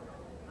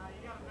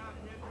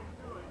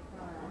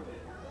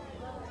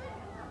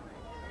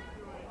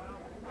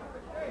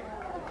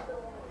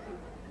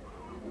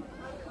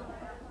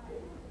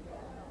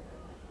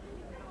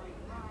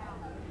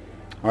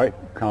 All right,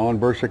 Colin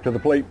Bursick to the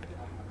plate.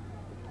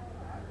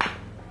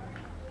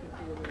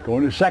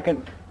 Going to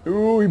second.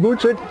 Ooh, he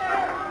boots it.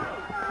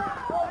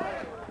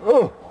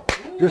 Oh,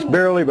 just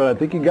barely, but I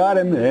think he got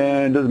him,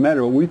 and it doesn't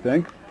matter what we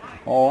think.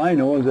 All I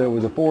know is that it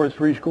was a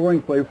 4-3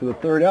 scoring play for the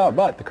third out,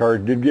 but the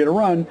Cards did get a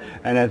run,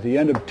 and at the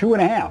end of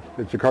 2.5,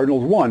 it's the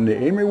Cardinals 1, the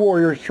Amery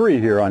Warriors 3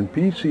 here on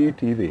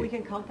PCTV. We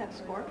can count that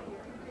score?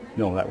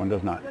 No, that one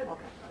does not.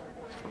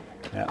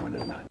 That one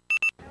does not.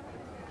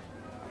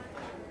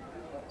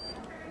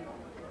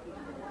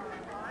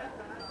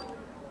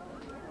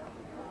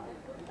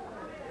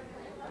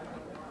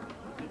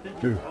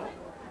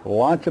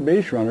 Lots of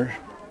base runners,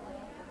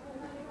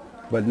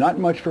 but not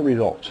much for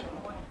results.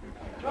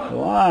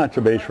 Lots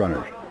of base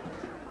runners.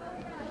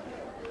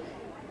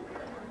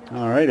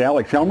 All right,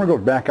 Alex Helmer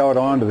goes back out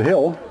onto the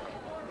hill.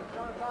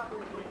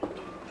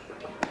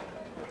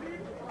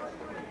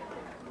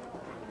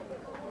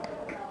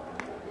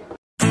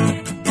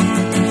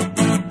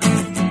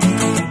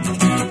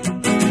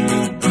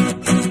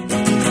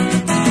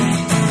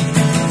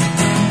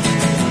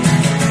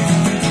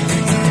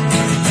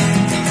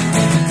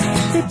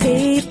 They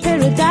paved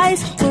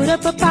paradise, put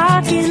up a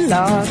parking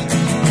lot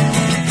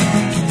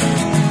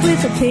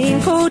with a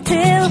pink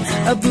hotel,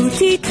 a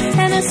boutique,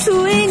 and a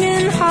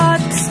swinging hot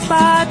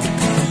spot.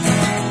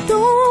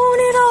 Don't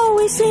it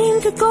always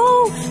seem to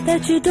go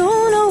that you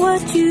don't know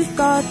what you've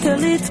got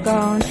till it's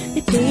gone?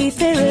 They paved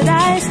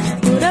paradise,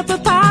 put up a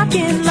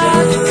parking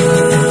lot.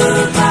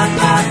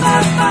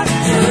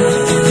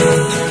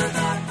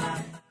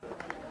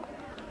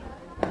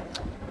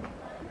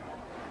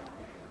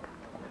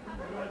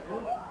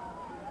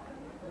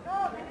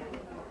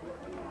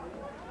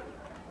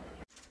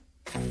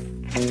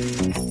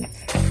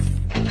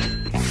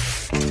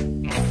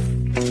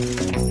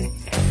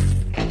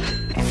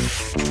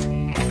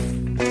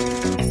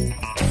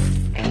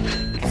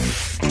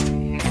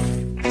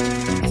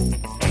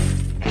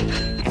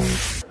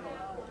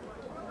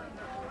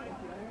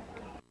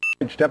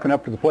 Stepping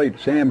up to the plate,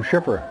 Sam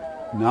Schiffer,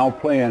 now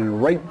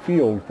playing right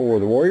field for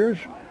the Warriors.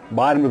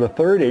 Bottom of the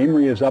third,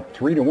 Amery is up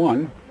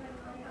 3-1.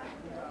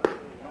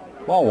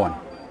 Ball one.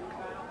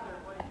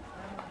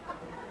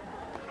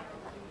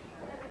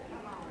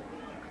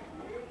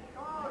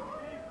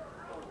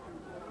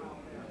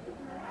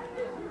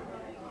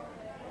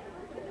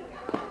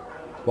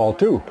 Ball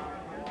two.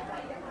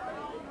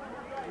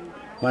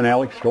 Glenn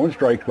Alex throwing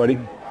strikes, buddy.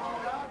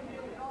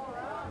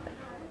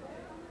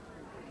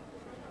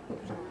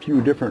 A few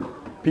different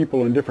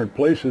people in different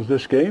places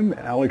this game.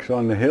 Alex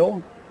on the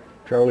hill.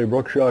 Charlie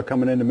Brookshaw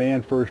coming into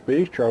man first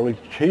base. Charlie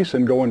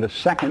Chasen going to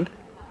second.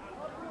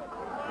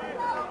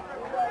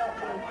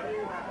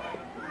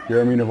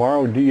 Jeremy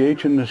Navarro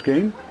DH in this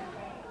game.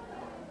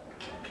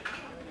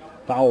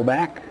 Foul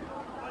back.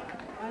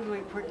 I was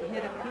waiting for it to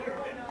hit up here.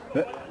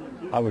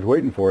 I was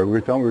waiting for it.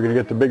 We thought we were going to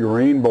get the big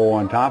rainbow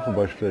on top of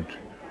us. That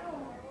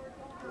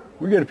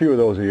we get a few of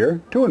those a year.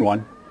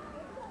 2-1.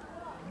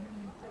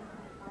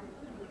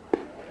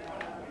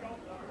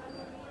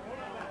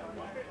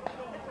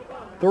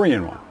 Three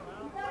and 1.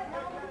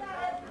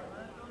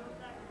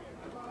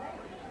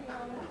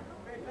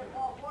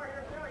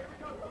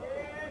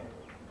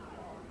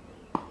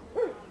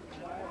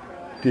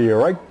 To your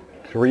right,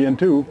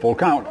 3-2, full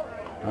count.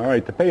 All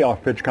right, the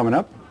payoff pitch coming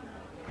up.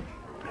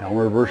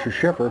 Helmer versus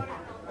Schiffer.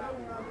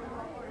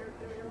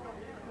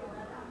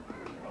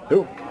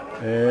 Ooh,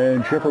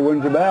 and Schiffer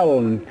wins the battle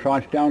and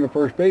trots down to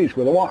first base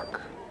with a walk.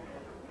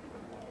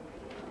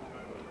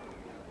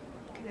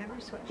 Never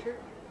sweatshirt.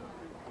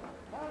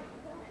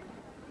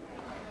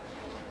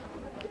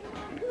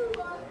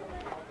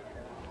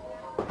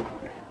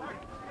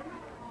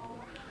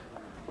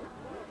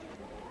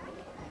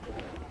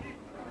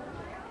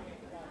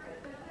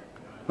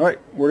 All right,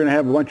 we're going to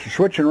have a bunch of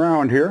switching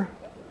around here.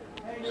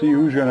 See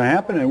who's going to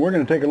happen, and we're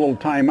going to take a little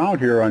time out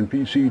here on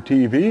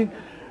PCTV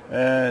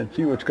and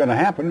see what's going to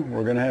happen.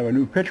 We're going to have a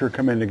new pitcher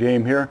come in the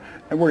game here,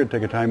 and we're going to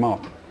take a time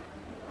out.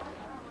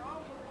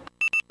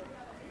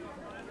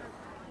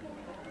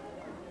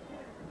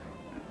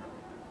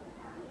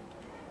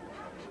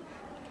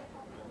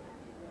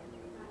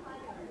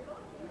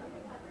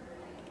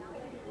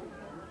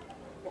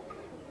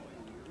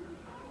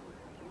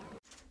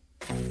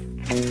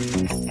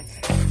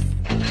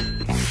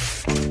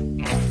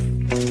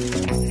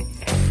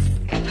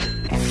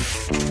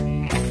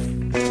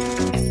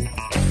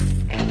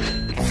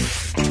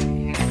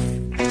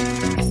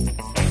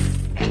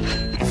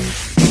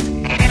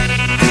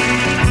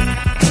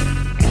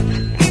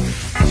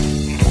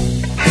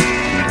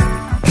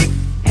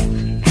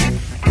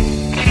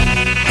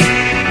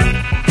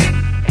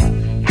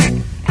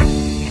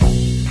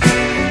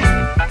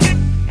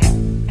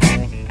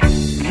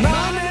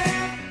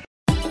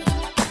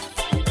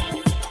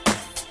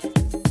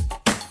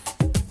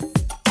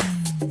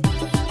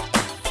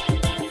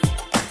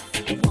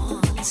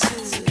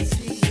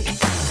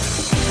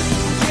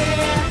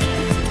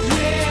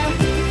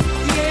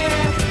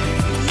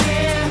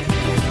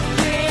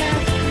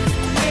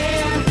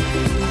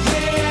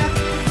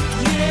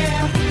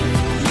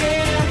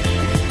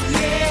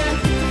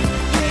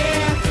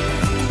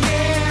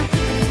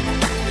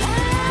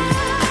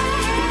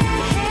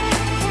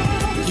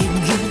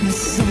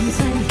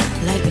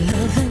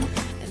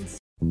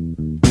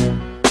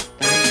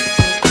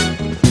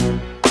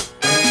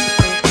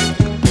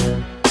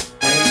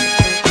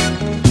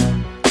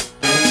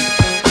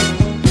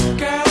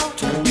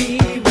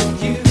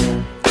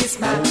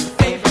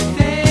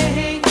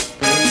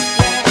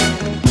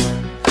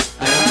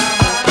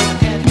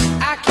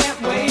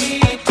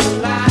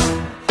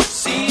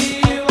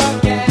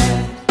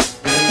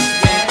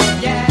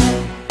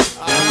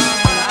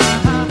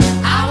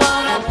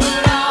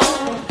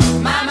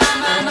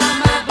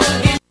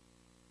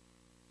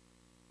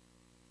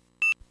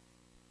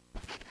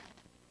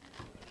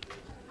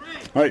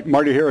 All right,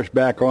 Marty Harris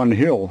back on the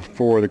hill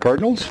for the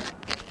Cardinals.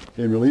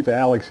 In relief of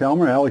Alex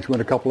Helmer. Alex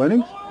went a couple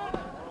innings.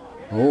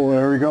 Oh,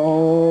 there he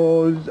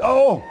goes.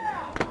 Oh!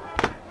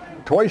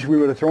 Twice we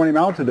would have thrown him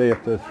out today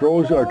if the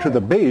throws are to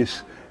the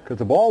base, because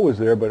the ball was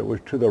there, but it was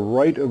to the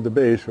right of the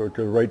base or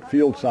to the right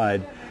field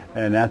side,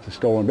 and that's a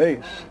stolen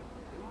base.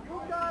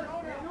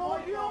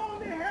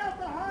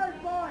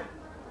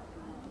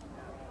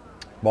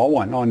 Ball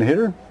one on the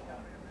hitter.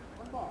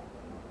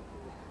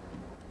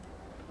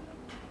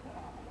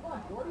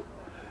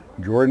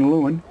 Jordan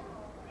Lewin,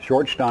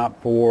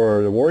 shortstop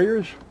for the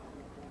Warriors.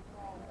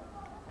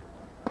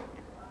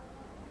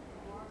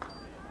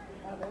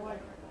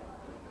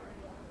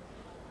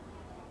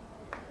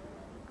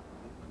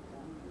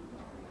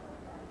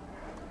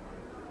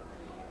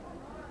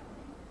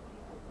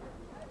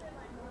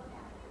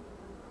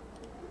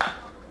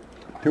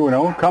 Two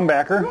 2-0,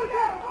 comebacker.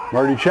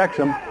 Marty checks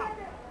him.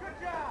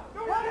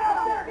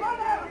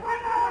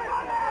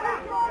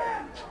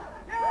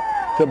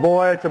 It's a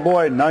boy, it's a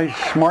boy. Nice,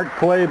 smart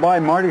play by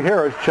Marty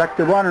Harris. Checked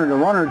the runner. The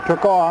runner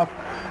took off,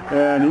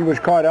 and he was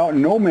caught out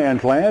in no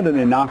man's land, and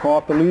they knock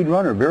off the lead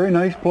runner. Very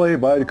nice play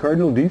by the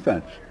Cardinal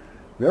defense.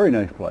 Very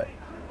nice play.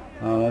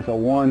 That's a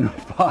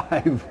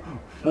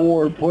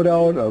 1-5-4 put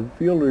out, a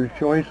fielder's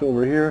choice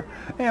over here,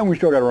 and we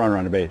still got a runner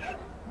on the base.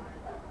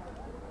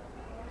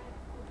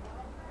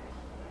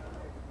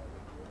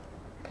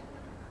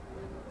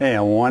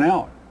 And one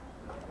out.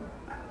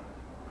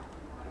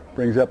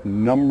 Brings up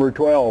number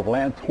 12,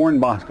 Lance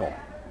Hornbostel,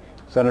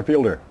 center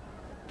fielder.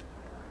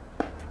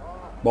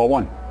 Ball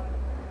one.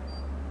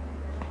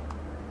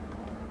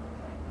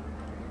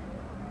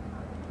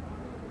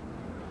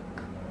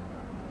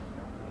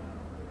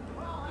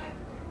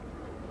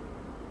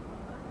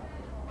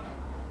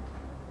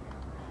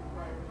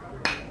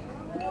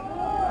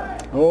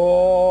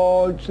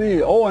 Oh, let's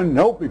see. Oh, and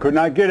nope, he could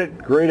not get it.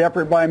 Great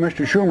effort by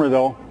Mr. Schumer,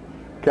 though.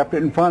 Kept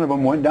it in front of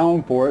him, went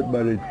down for it,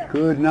 but it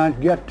could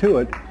not get to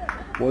it.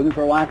 Wasn't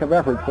for lack of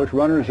effort. Puts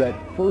runners at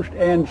first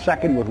and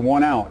second with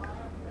one out.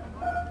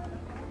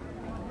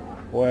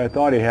 Boy, I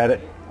thought he had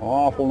it.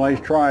 Awful nice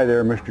try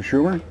there, Mr.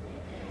 Schumer.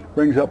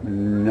 Brings up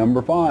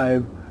number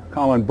 5,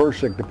 Colin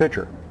Bursick, the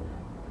pitcher.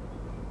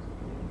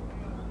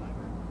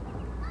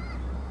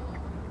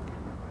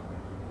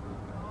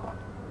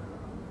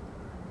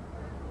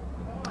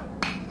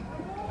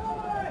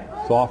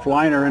 Soft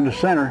liner into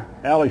center.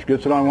 Alex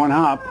gets it on one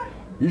hop.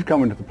 He's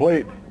coming to the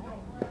plate.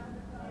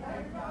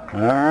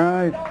 All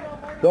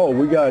right. So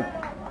we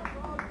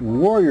got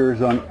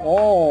Warriors on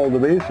all the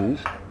bases.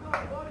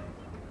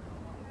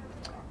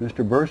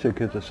 Mr. Bursick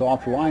hits a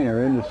soft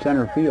liner into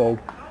center field.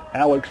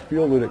 Alex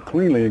fielded it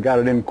cleanly and got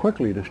it in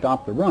quickly to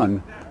stop the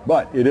run,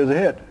 but it is a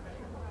hit.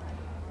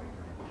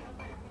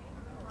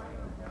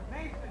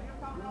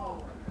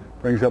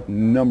 Brings up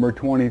number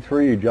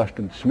 23,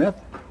 Justin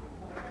Smith.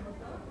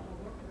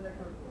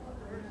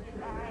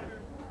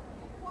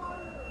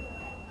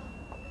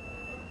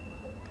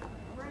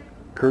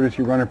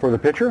 Courtesy runner for the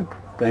pitcher.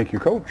 Thank you,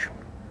 Coach.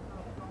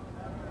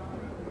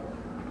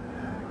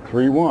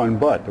 3-1,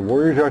 but the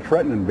Warriors are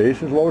threatening.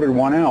 Bases loaded,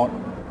 one out.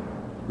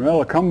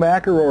 Well, a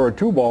comebacker or a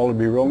 2-ball would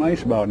be real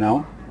nice about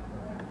now.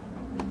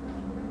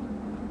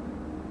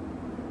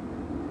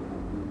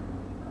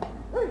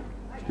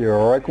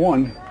 Strike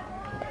one.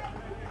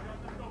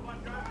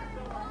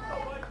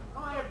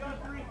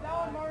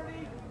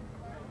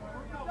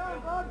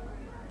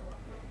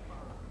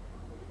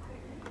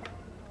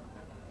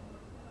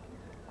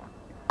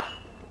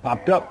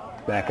 Popped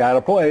up, back out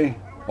of play,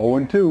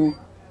 0-2.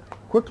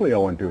 Quickly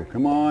 0-2.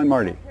 Come on,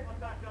 Marty.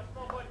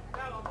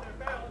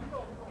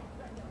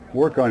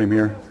 Work on him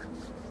here.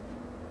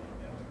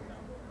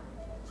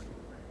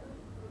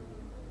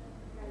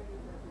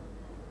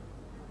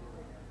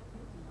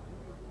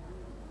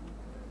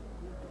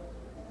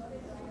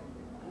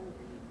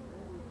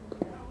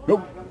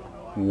 Nope.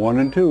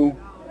 1-2.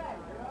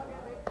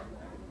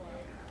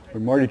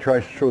 When Marty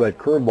tries to throw that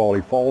curveball,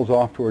 he falls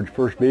off towards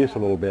first base a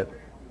little bit.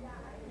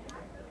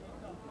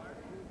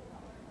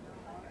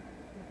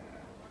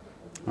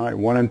 All right,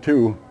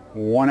 1-2.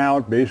 One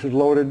out, bases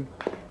loaded.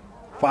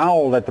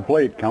 Fouled at the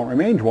plate. Count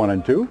remains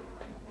 1-2.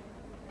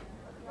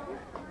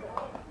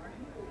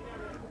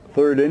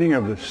 Third inning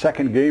of the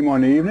second game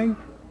on the evening.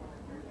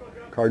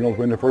 Cardinals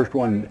win the first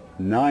one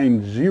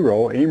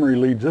 9-0. Amery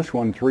leads this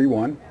one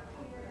 3-1.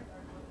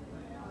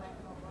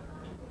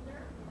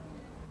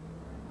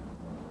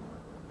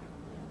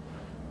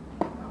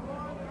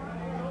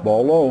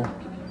 Ball low.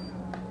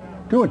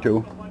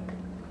 2-2.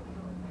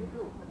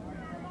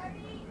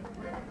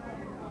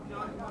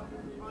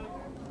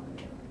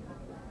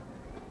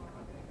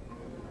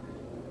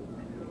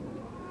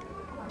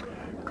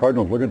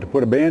 Cardinals looking to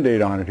put a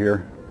Band-Aid on it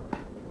here.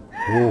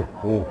 Ooh.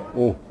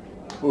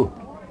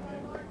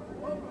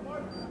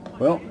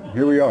 Well,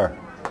 here we are.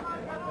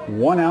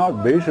 One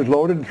out, bases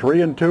loaded,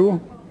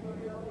 3-2.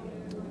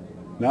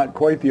 Not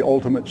quite the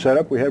ultimate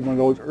setup. We had one of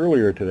those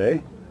earlier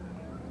today.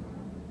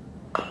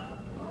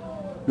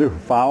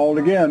 Fouled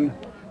again.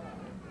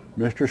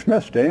 Mr.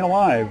 Smith staying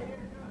alive.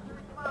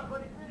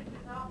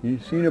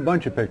 He's seen a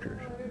bunch of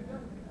pictures.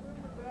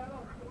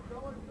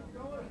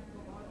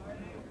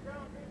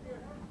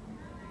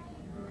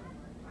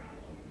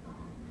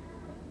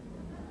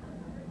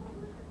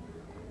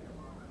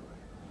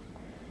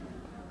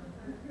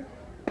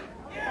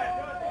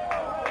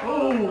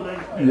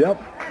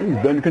 Yep, he's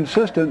been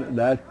consistent.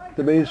 That's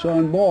the base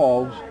on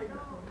balls.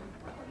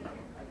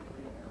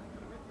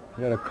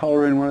 Got to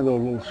color in one of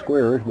those little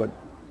squares, but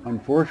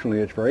unfortunately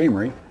it's for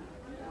Amery.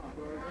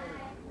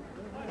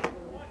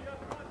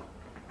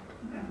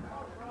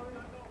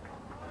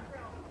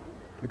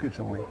 I think it's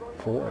only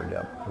 4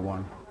 depth to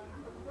 1.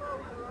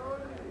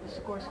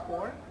 Scores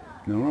 4?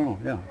 No,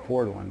 yeah,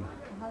 4 to 1.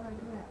 How do I do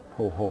that?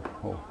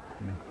 Ho.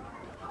 Let me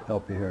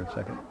help you here in a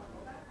second.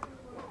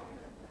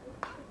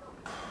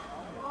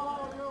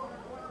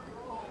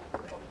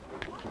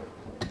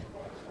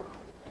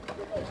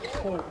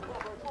 Come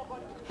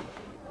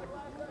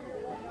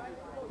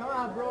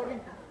on, Brody.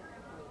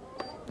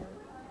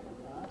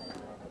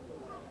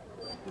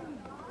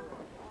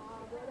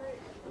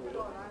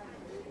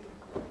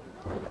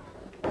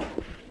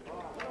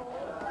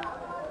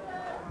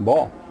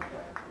 Ball.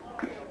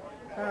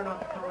 I don't know what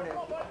the code is.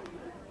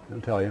 I'll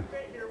tell you.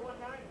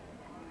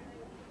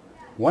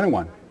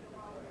 1-1.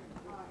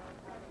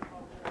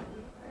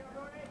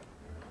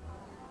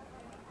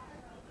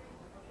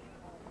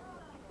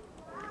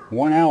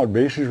 One out,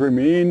 bases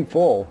remain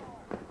full.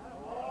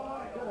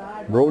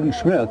 Broden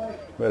Smith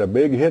had a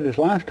big hit his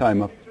last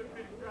time up.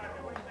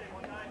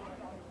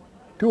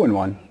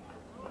 2-1.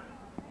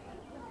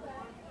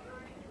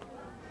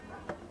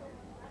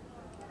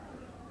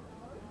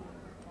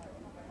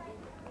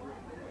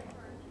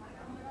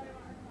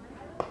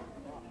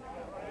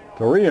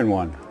 Three and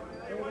 1.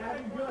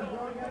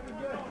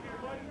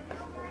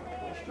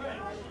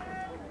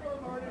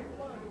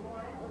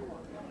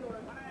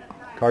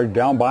 Cards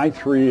down by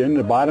 3 in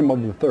the bottom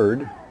of the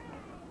third.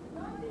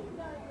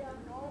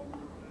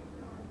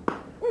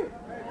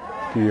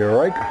 To your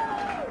right.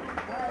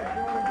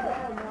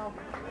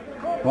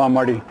 Come on,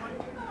 Marty.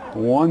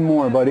 One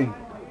more, buddy.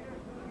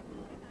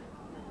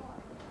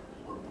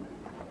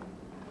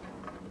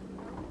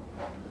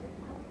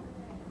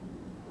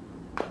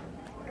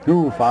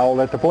 Ooh, fouled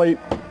at the plate.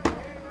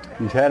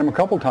 He's had him a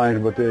couple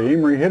times, but the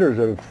Amery hitters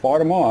have fought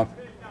him off.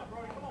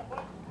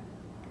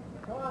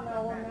 Come on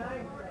now, 1-9.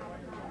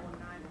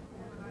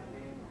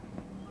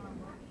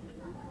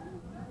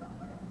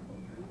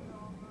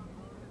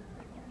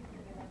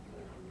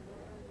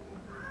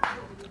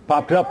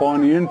 Popped up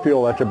on the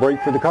infield. That's a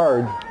break for the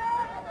Cards.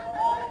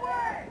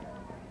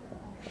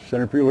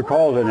 Center fielder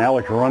calls it, and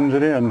Alex runs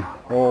it in.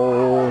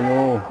 Oh,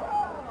 no.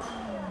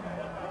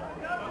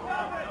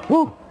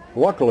 Whew.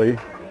 Luckily,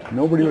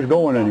 nobody was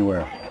going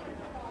anywhere.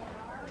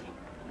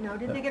 No,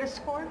 did they get a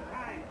score?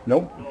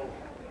 Nope.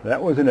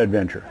 That was an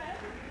adventure.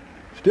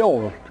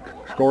 Still,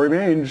 score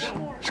remains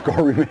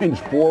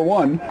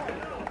 4-1.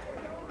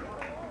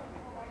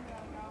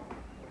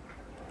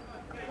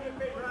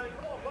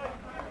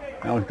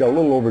 Alex got a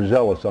little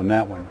overzealous on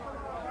that one.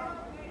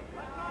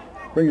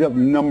 Brings up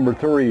number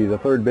 3, the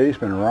third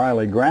baseman,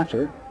 Riley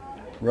Grasser.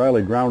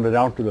 Riley grounded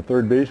out to the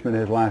third baseman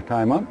his last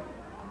time up.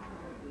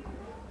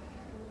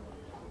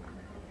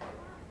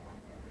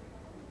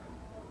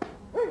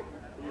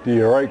 To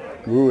your right.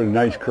 Ooh, a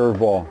nice curveball.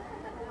 Well,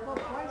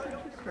 why is it 2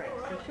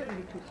 strikes? There shouldn't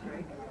be 2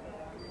 strikes.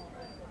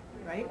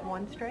 Right?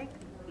 1 strike?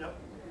 Yep.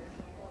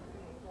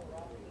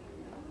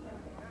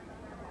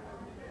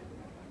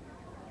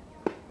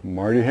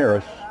 Marty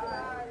Harris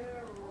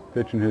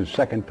pitching his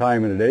second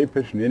time in a day,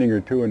 pitching an inning or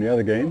 2 in the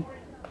other game.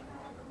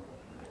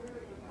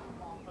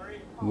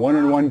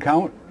 1-1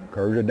 count.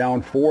 Cards are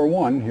down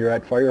 4-1 here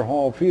at Fire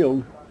Hall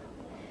Field.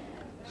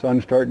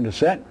 Sun's starting to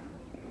set.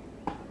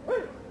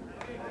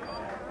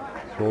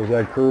 Throws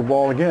that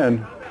curveball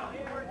again.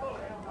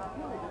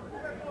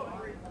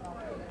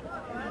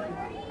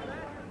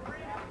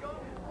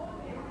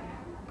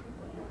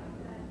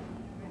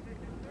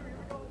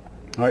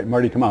 All right,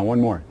 Marty, come on, one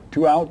more.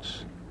 2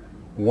 outs,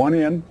 1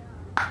 in.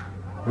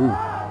 Ooh,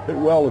 hit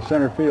well to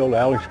center field.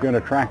 Alex is going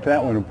to track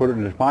that one and put it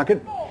in his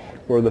pocket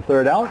for the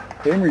third out.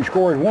 Amery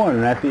scores 1,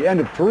 and at the end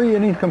of 3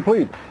 innings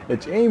complete,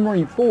 it's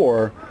Amery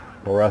 4,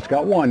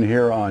 Prescott 1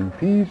 here on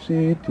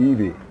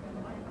PCTV.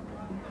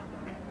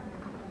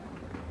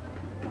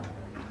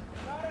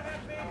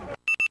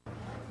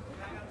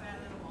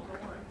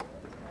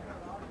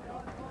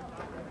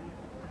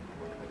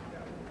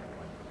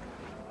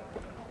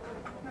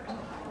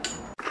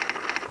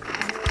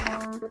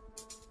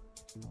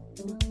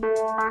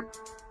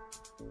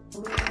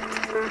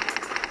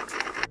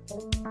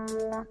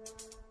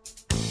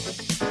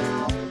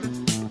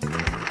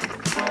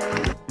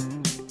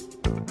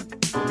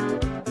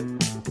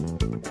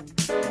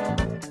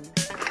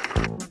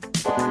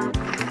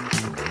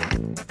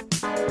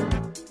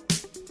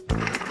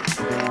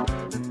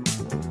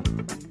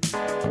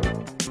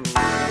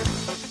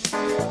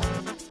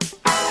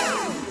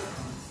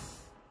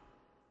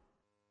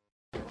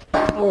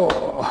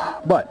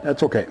 Oh, but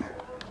that's okay.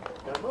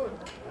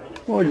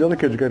 Well, these other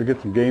kids got to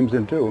get some games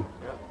in too.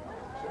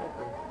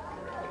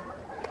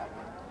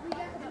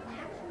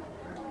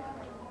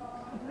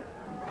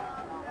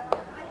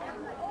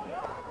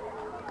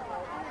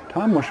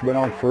 Tom must have been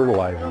out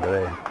fertilizing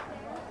today.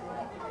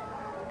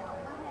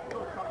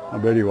 I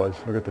bet he was.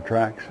 Look at the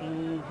tracks.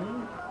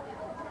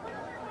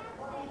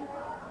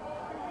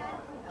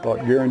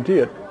 Thought guarantee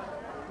it.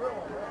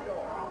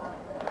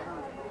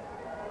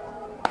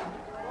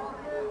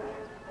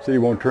 Said he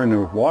won't turn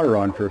the water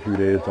on for a few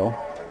days though.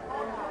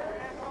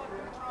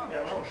 Yeah,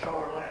 a little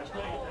shower last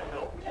night, that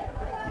helped.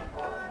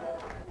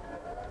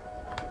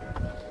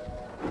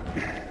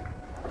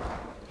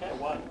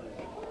 Can't watch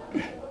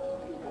this.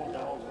 Go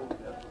down a little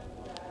bit.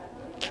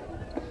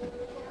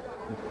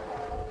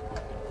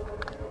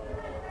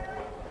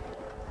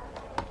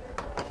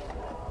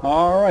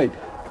 All right.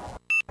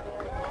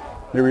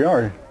 Here we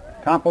are,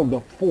 top of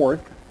the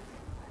 4th.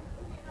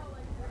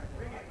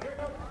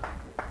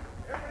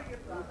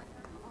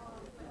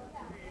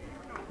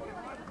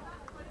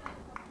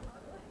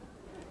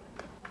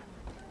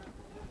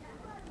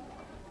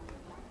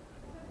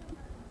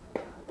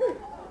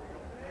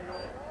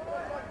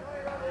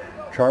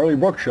 Charlie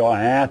Brookshaw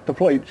at the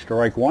plate,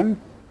 strike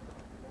 1.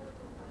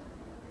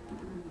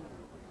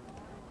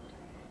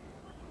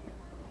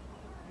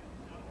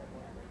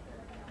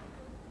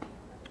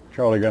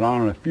 Charlie got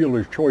on a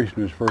fielder's choice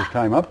in his first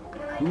time up.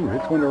 Ooh,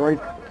 hits one to right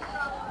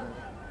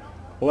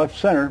left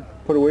center,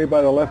 put away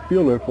by the left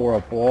fielder for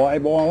a fly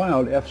ball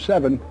out.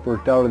 F7,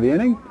 first out of the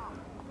inning.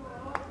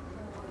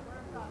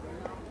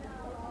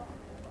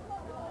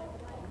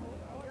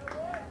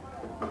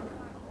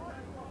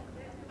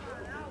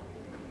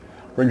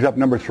 Brings up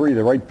number 3,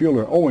 the right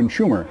fielder, Owen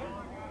Schumer.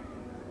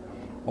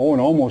 Owen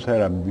almost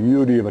had a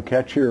beauty of a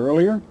catch here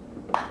earlier.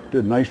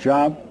 Did a nice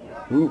job.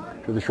 Ooh,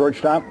 to the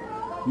shortstop.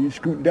 He's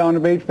scooting down the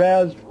base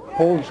paths,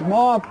 pulls him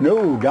off.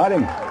 No, got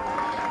him.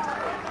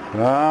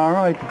 All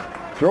right.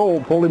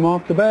 throw pulled him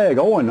off the bag.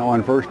 Owen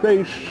on first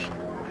base.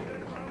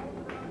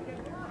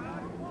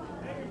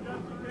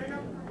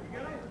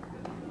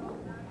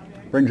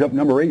 Brings up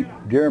number 8,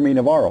 Jeremy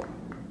Navarro.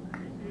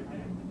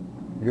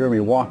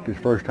 Jeremy walked his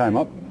first time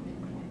up.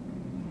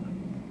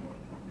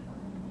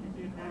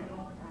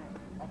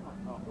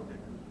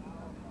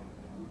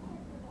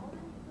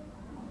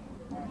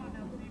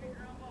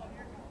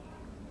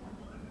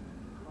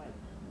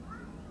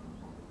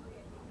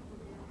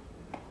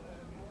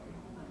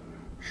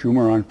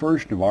 Schumer on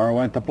first, Navarro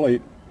at the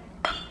plate.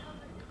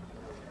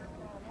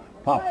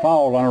 Pop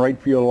foul on the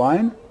right field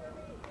line.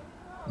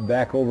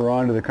 Back over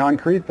onto the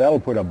concrete.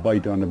 That'll put a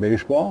bite on the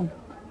baseball.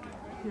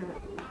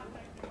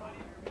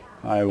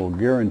 I will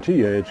guarantee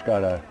you it's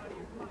got a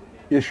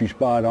issue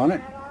spot on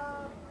it.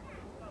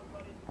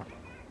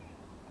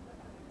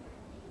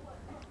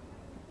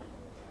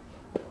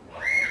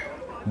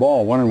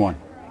 Ball, 1-1.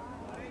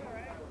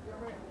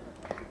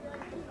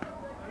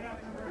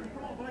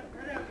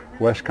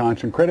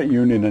 Wisconsin Credit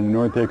Union in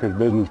North Acres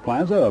Business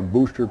Plaza, a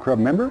Booster Club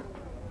member,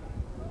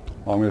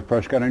 along with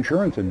Prescott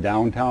Insurance in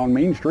downtown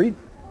Main Street.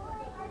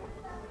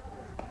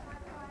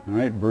 All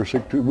right,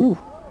 Versick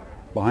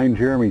behind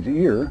Jeremy's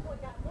ear.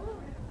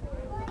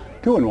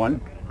 2-1.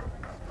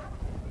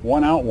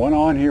 1 out, 1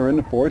 on here in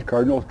the fourth.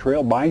 Cardinals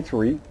trail by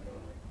 3.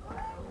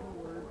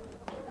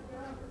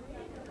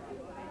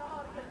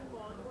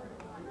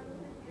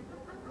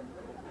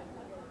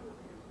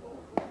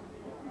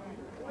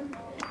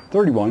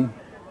 $31.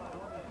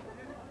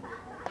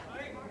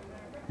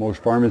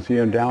 Most Pharmacy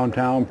in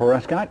downtown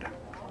Prescott.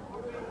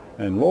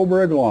 And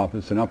Lohberg Law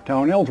Office in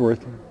uptown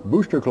Ellsworth.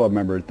 Booster Club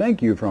member.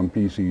 Thank you from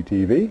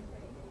PCTV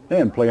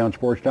and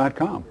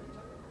PlayOnSports.com.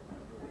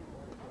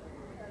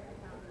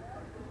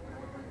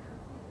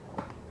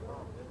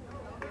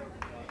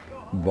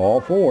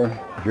 Ball 4.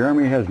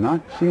 Jeremy has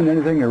not seen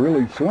anything to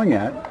really swing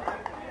at.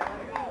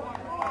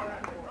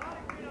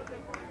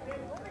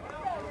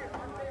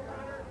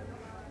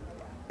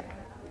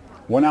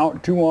 One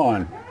out, 2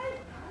 on.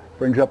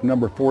 Brings up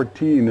number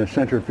 14, the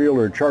center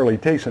fielder, Charlie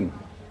Tayson.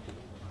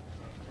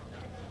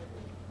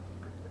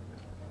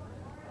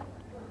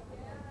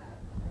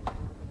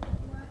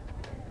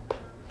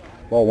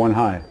 Ball 1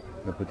 high.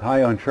 If it's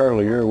high on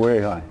Charlie, you're way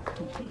high.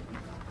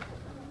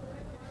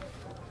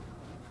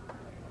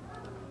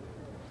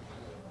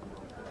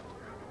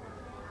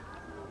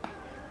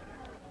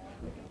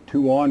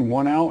 Two on,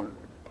 1 out.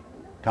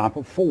 Top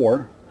of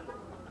 4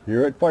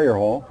 here at Fire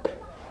Hall.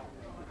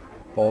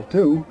 Ball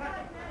 2.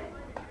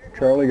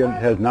 Charlie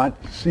has not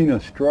seen a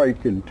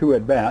strike in 2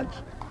 at-bats.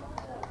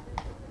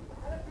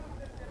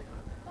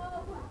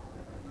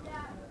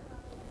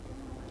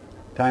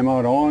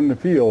 Timeout on the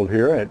field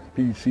here at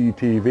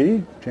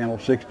PCTV, Channel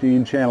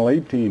 16, Channel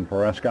 18,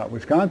 Prescott,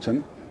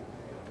 Wisconsin.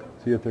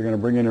 See if they're going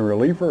to bring in a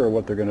reliever or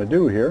what they're going to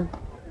do here.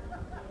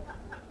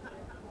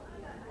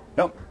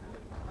 Nope.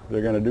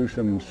 They're going to do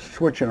some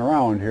switching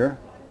around here.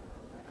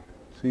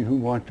 See who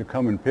wants to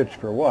come and pitch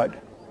for what.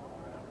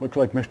 Looks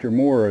like Mr.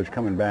 Moore is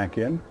coming back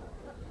in.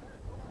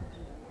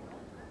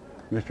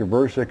 Mr.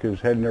 Versick is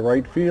heading to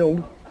right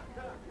field.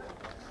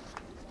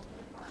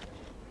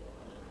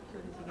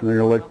 And they're going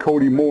to let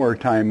Cody Moore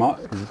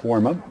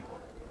warm up.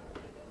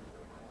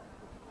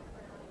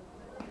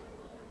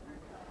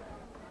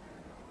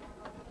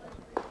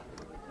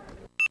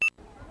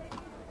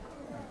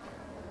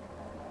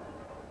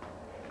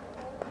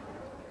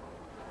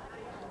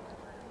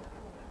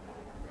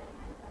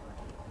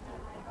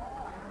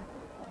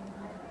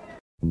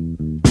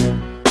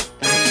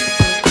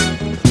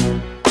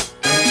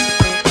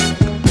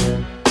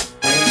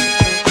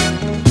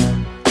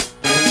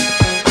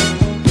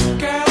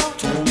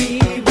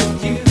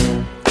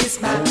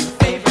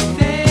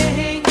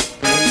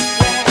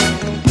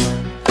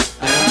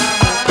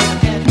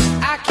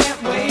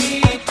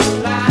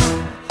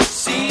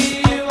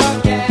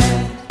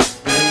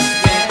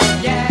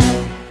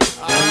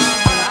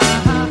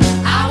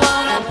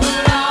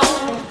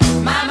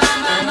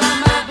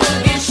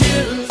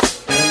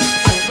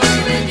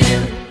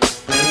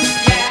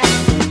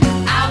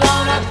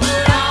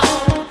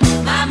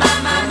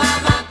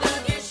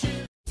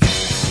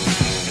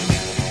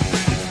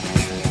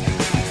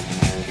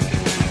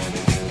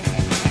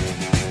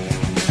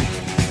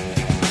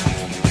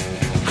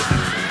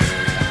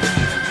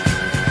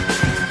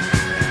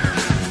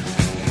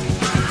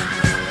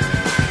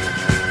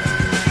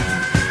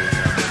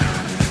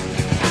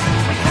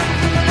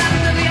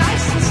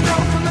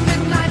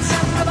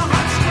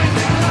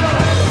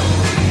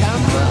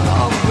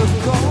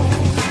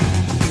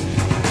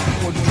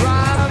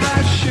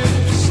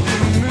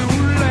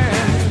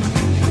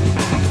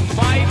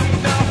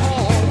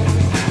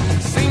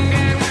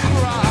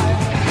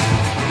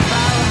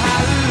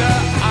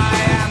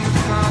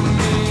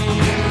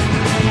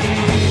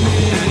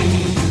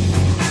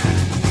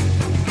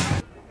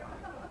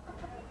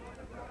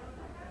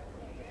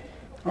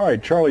 All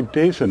right, Charlie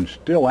Tayson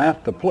still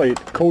at the plate.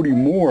 Cody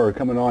Moore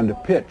coming on to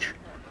pitch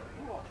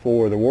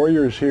for the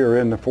Warriors here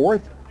in the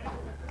fourth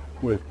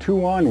with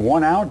 2 on,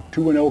 1 out,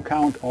 2-0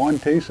 count on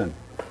Tayson.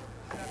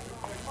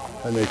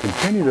 And they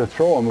continue to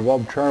throw him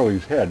above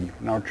Charlie's head.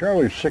 Now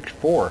Charlie's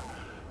 6'4".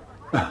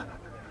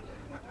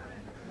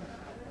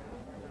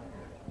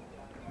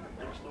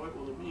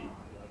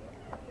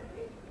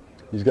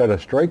 He's got a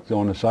strike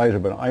zone the size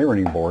of an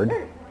ironing board.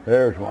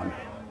 There's one.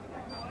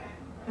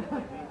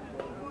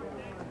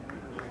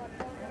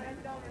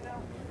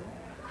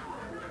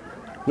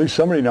 At least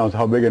somebody knows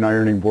how big an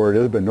ironing board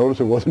is, but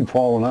notice it wasn't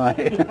Paul and I.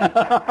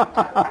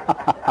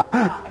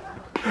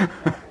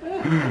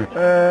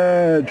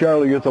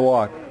 Charlie gets a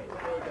walk.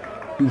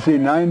 You see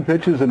 9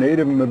 pitches and 8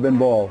 of them have been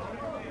balls.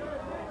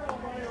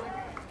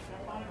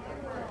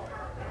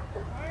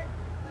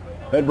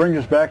 That brings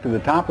us back to the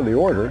top of the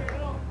order,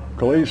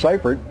 Calais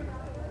Seifert.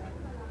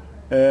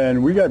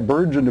 And we got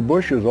birds in the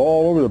bushes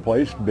all over the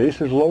place.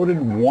 Bases loaded,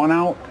 1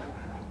 out.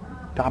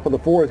 Top of the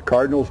 4th,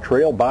 Cardinals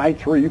trail by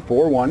 3,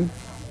 4-1.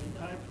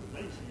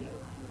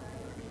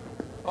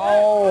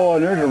 Oh,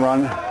 and there's a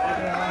run.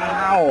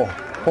 Ow,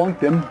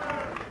 punked him.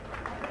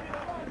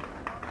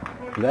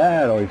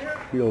 That always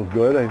feels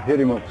good. I hit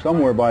him up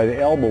somewhere by the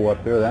elbow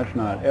up there. That's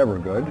not ever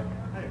good.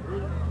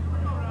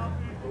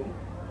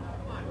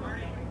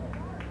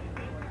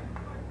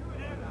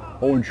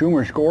 Owen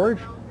Schumer scores.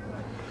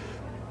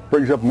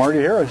 Brings up Marty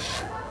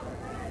Harris.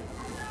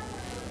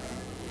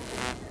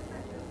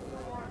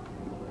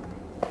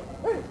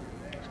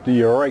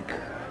 Steerike.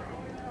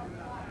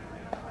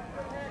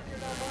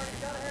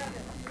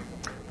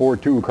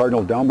 4-2,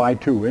 Cardinals down by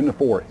 2 in the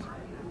 4th.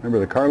 Remember,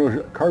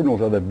 the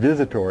Cardinals are the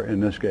visitor in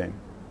this game.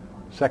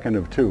 2nd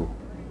of 2.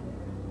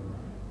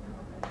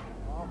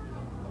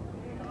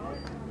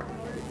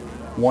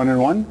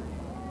 1-1.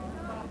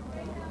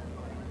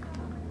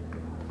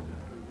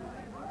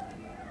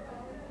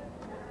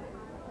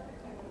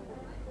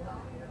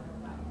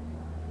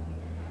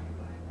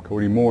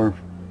 Cody Moore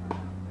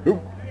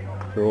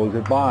throws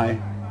it by.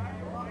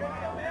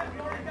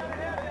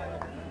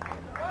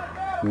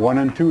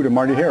 1-2 to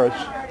Marty Harris.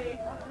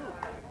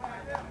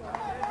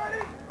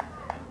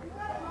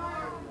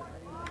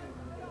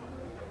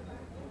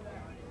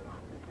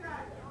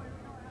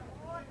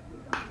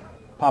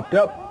 Popped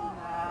up.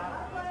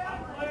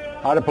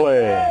 Out of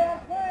play.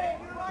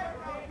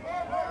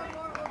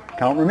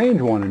 Count remains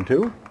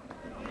 1-2.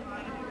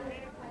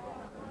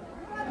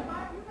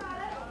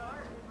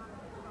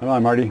 Come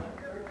on, Marty.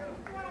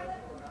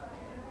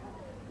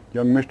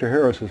 Young Mr.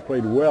 Harris has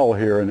played well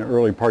here in the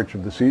early parts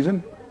of the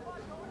season.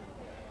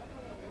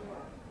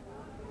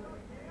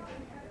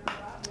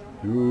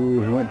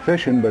 Ooh, he went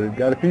fishing, but it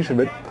got a piece of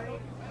it.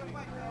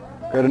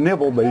 Got a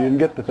nibble, but he didn't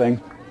get the thing.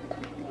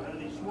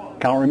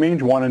 Count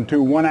remains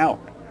 1-2, 1 out.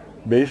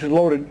 Bases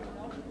loaded.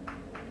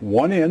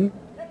 1 in.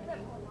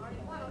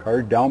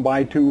 Card down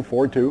by 2,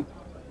 4-2.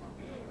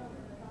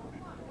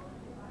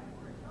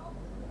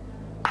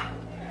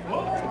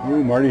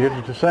 Ooh, Marty hits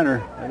it to center.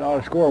 That ought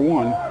to score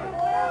 1.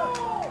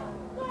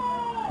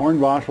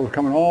 Hornbossel's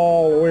coming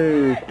all the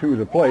way to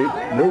the plate.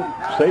 Nope,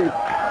 safe.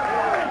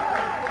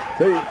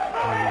 Safe.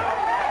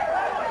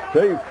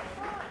 Safe.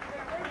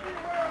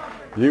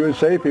 He was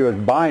safe. He was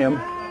by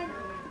him.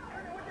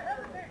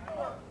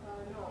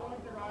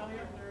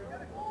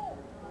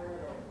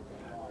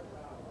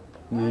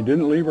 And he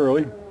didn't leave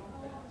early.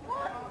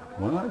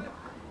 What?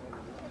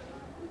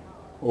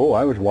 Oh,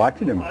 I was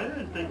watching him. I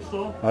didn't think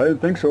so. I didn't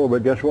think so,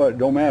 but guess what? It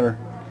don't matter.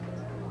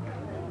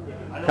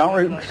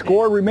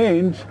 Score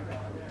remains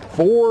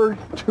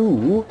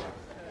 4-2.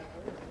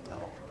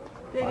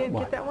 They didn't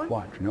get that one?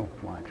 Watch, no,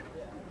 watch.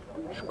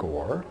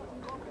 Score.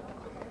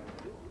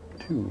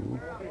 2.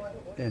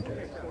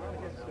 Enter.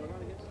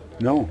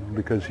 No,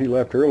 because he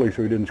left early,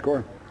 so he didn't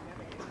score.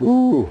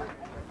 Ooh,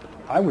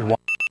 I was watching.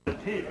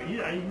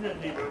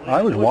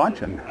 I was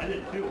watching.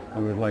 I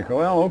was like,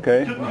 well,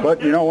 okay.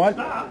 But you know what?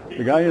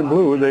 The guy in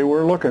blue, they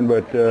were looking,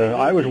 but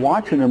I was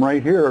watching him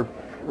right here,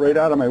 right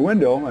out of my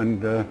window,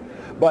 and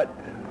but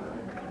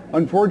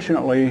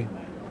unfortunately,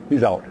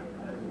 he's out.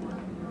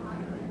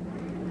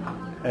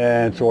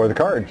 And so are the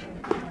Cards.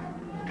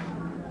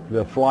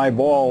 The fly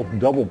ball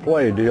double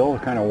play deal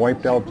kind of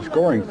wiped out the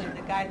scoring. The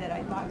guy that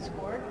I thought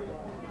scored,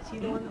 is he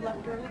the one that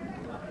left early?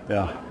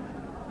 Yeah.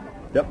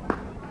 Yep.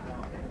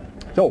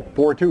 So,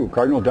 4-2.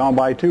 Cardinals down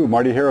by 2.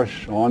 Marty Harris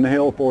on the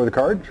hill for the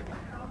Cards.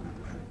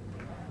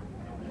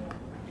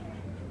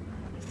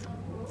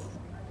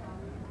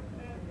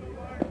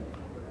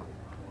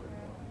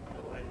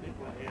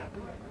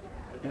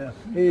 Yeah.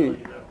 Hey.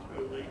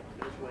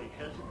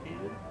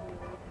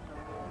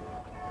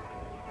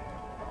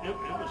 It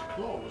was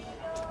close.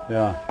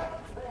 Yeah.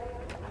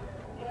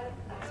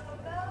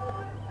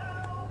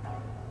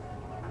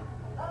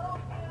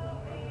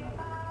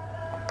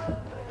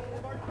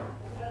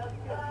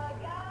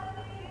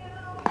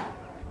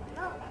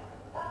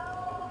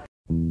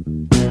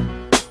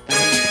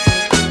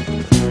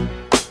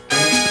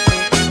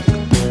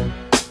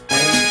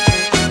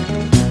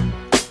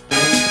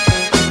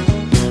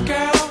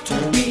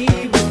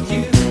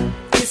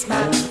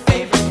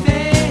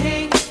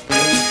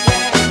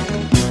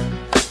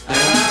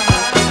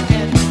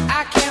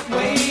 I can't wait.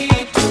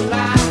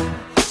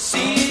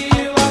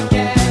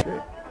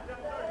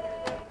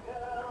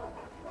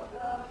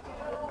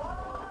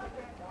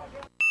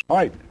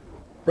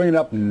 Bringing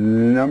up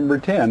number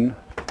 10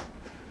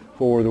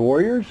 for the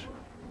Warriors.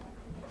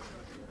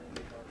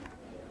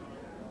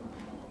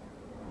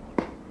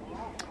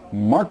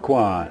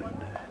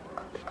 Marquand.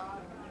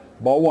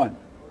 Ball 1.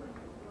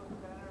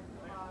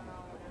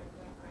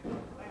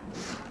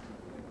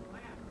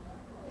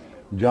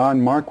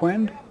 John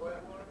Marquand.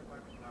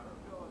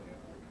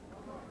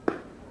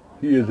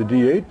 He is the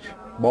DH.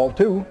 Ball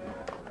 2.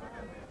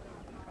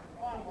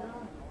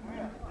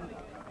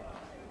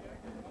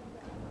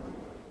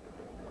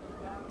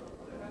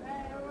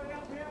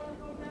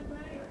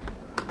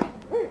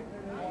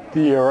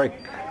 Eric.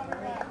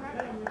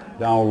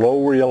 Down low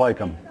where you like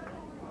him.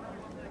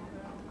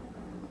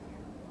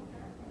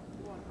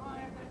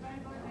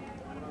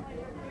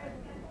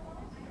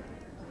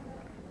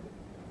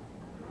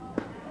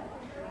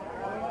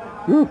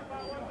 Woo.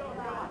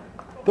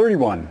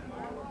 31.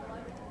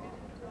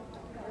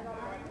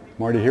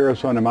 Marty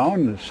Harris on the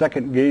mound. The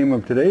second game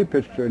of today.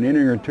 Pitched an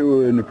inning or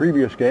two in the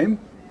previous game.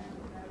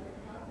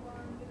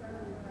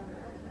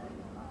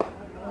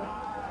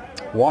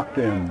 Walked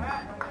him.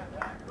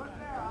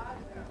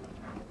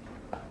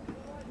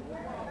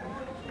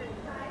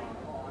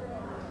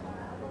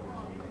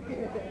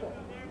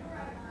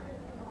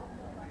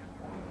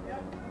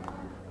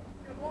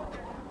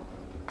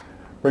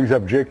 Brings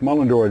up Jake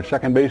Mullendore,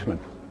 second baseman.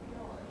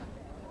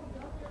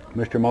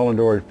 Mr.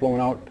 Mullendore has flown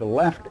out to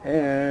left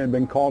and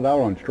been called out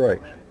on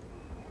strikes.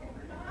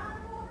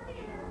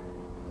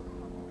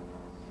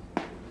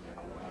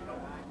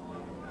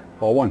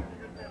 Ball 1.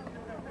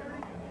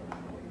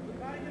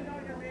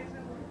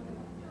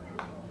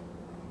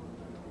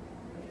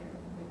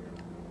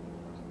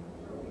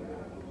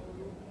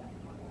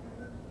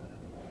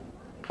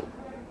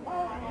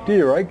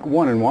 Reich,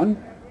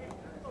 1-1.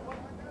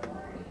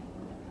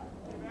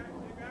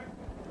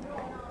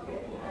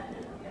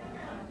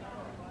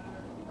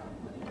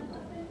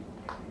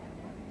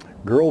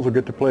 Girls will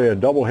get to play a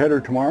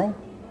doubleheader tomorrow.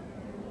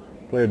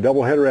 Play a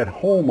doubleheader at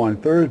home on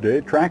Thursday.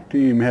 Track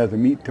team has a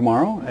meet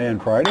tomorrow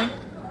and Friday.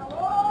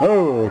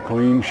 Oh,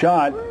 clean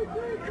shot.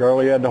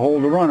 Charlie had to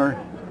hold the runner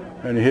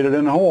and he hit it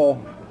in the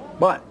hole.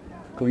 But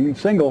clean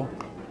single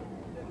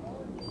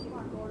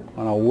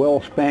on a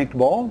well-spanked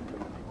ball.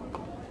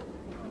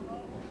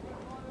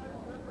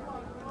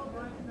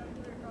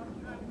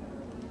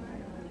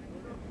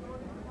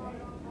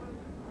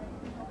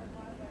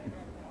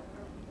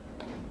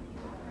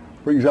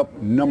 Brings up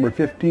number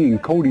 15,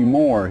 Cody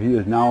Moore. He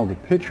is now the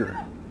pitcher.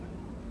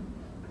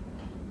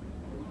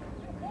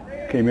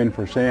 Came in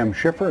for Sam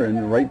Schiffer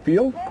in right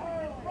field.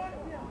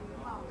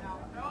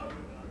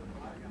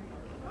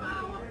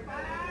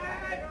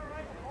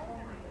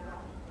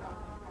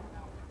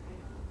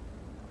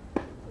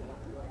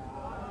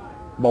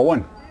 Ball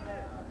 1.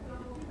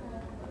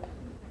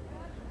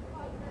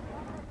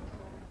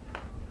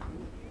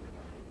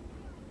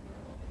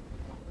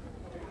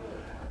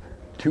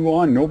 Two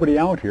on, nobody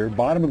out here.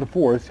 Bottom of the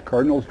fourth.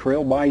 Cardinals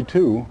trail by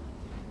 2.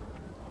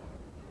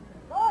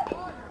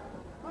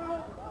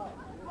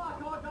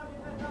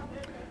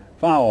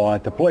 Foul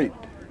at the plate.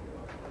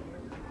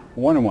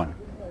 1-1.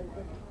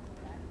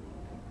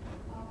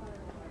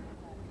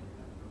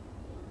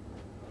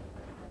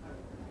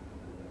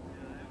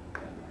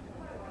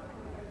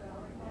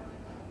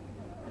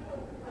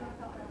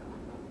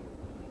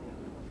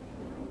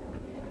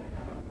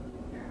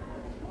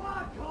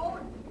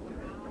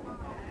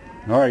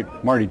 All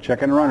right, Marty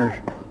checking the runners.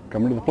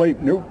 Coming to the plate.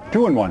 Nope,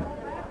 2-1.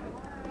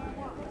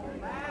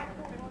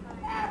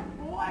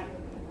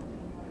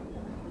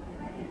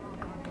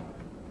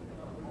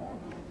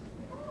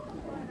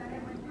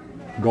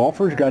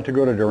 Golfers got to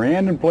go to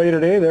Durand and play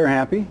today. They're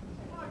happy.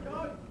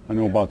 I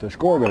know about the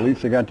score, but at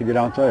least they got to get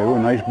outside.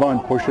 Oh, nice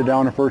bunt. Pushed it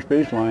down the first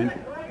baseline.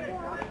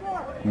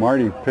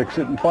 Marty picks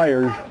it and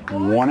fires.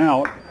 1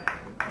 out.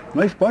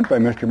 Nice bunt by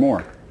Mr.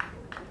 Moore.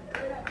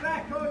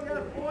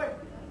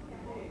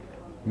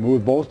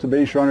 Move both the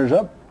base runners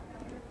up.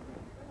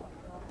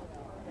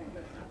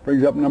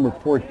 Brings up number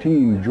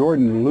 14,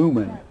 Jordan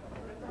Lumen.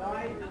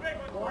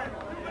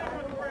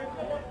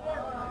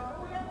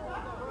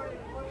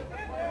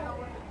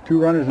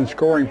 Two runners in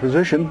scoring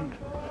position.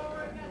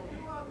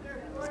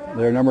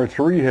 Their number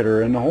 3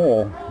 hitter in the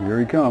hole. Here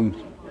he comes.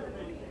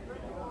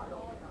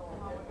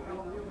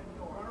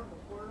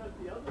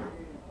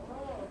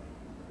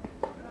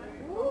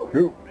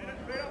 Who?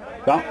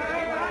 Stop.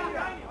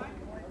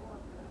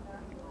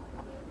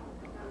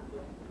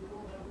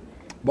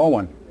 Ball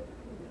 1.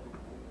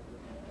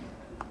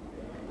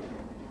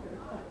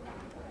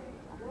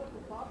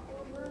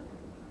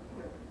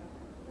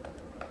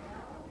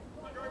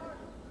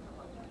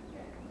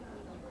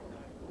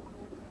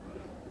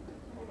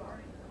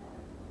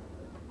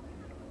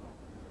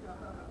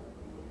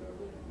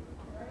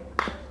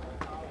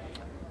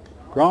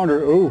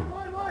 Grounder, ooh.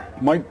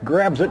 Mike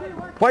grabs it,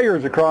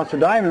 fires across the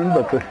diamond,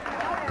 but the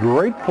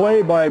great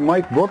play by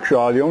Mike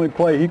Brookshaw, the only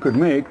play he could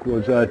make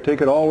was take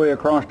it all the way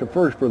across to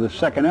first for the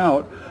second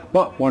out,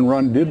 but 1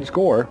 run did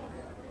score.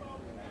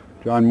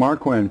 John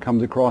Marquand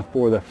comes across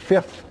for the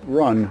 5th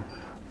run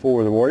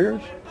for the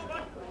Warriors.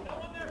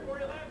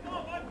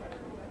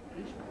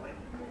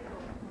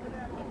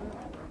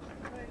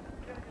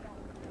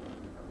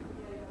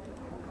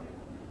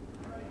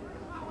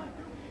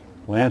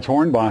 Lance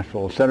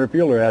Hornbostel, center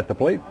fielder at the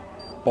plate.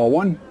 Ball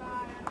one.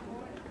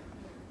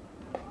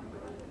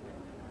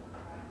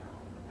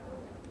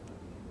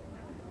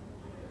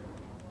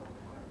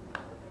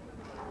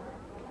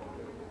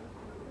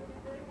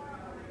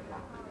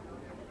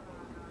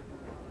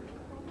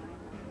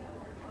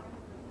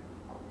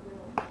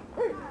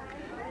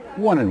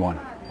 One and one.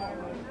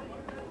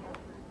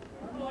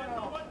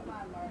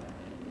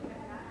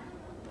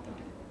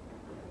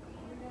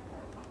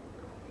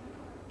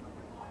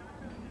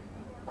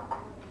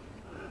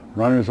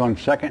 Runners on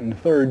second and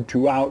third,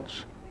 2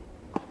 outs.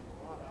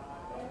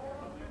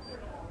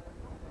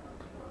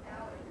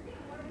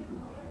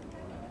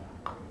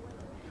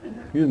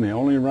 Excuse me,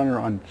 only runner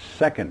on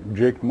second,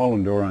 Jake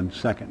Mullendore on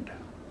second.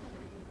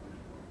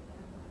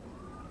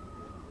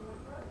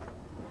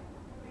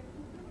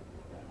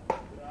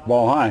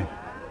 Ball high.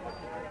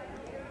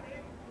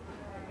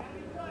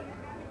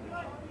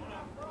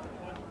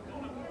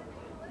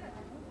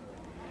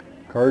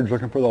 Cards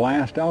looking for the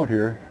last out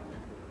here.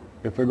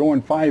 If they're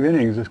going 5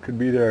 innings, this could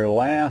be their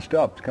last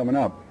ups coming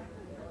up.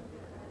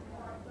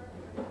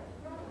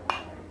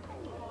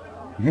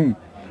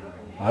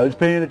 I was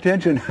paying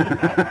attention.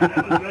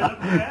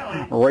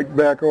 Right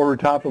back over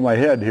top of my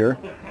head here.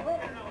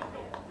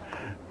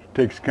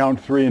 Takes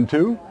count 3 and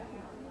 2.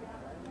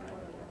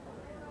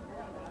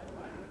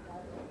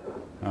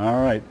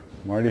 All right,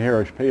 Marty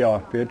Harris,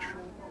 payoff pitch.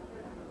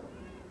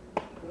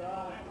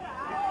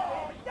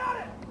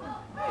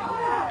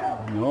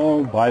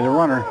 No, by the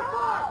runner.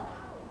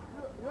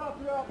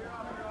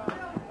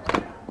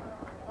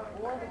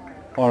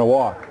 On a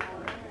walk.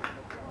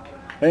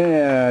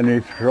 And they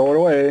throw it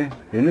away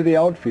into the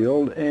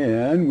outfield,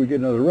 and we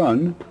get another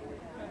run.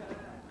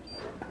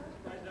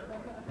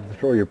 The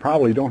throw you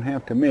probably don't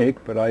have to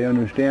make, but I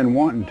understand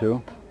wanting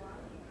to.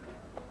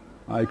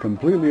 I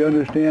completely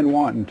understand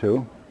wanting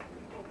to.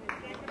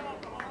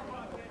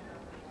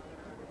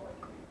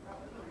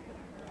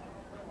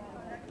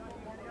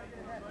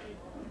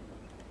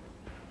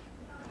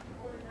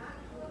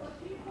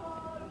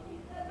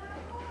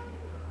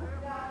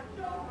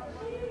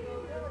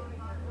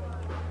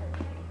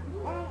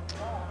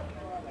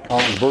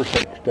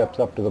 Varsity steps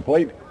up to the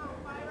plate.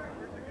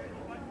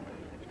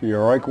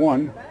 Strike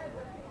one.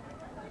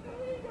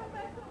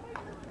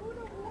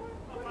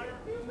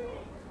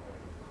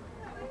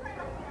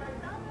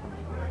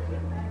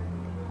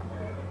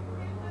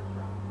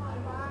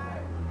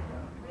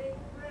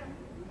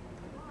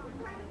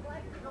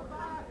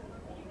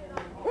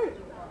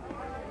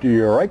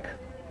 Strike.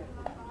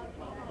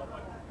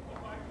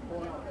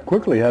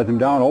 Quickly has him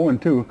down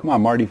 0-2. Come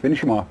on, Marty,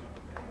 finish him off.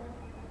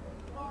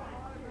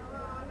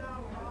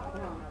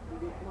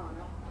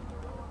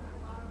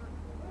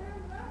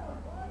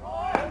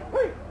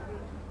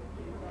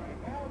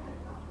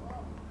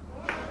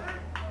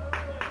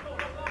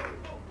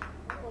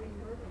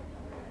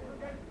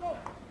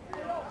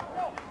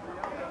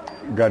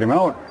 Got him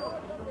out.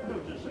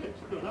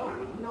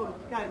 No,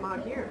 got him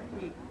out here.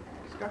 He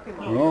struck him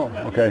out. Oh,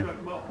 okay.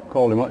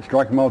 Called him out,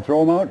 struck him out,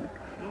 throw him out.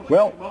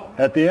 Well,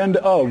 at the end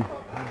of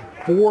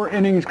 4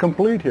 innings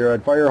complete here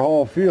at Fire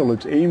Hall Field,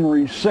 it's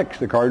Amery 6,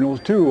 the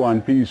Cardinals 2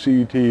 on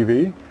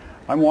PCTV.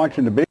 I'm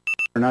watching the big,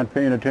 not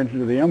paying attention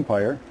to the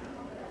umpire.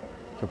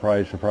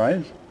 Surprise,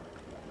 surprise.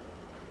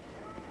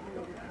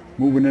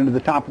 Moving into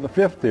the top of the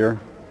 5th here.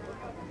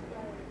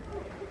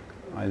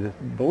 I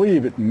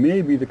believe it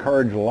may be the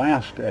Cards'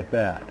 last at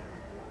bat.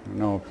 I don't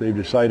know if they've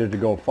decided to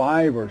go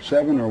 5 or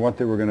 7 or what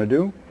they were going to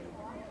do.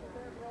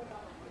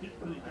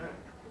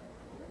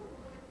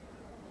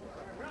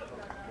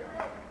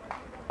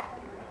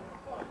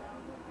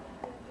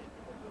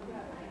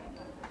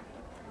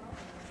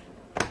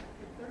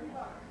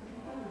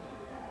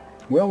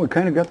 Well, we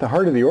kind of got the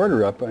heart of the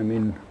order up. I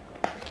mean,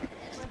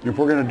 if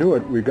we're going to do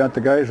it, we got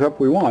the guys up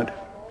we want.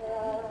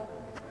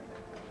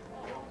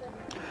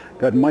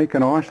 Got Mike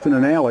and Austin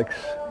and Alex.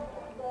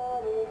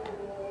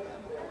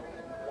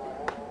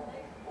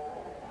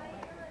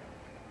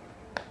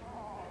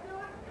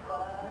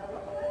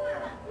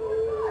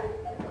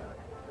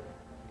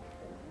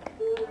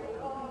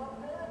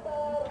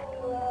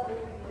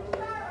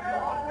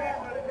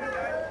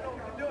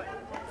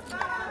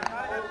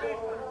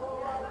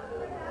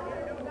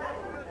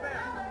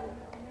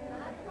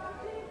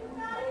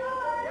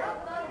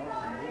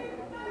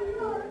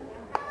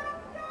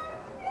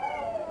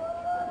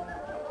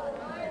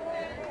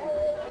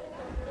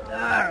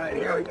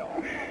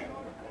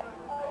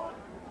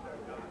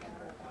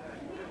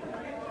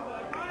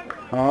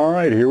 All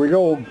right, here we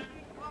go.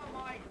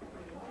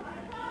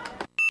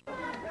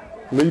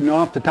 Leading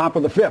off the top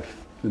of the 5th,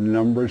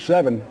 number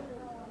 7,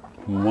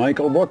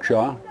 Michael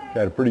Brookshaw.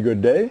 Had a pretty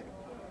good day.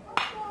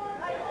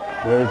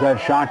 There's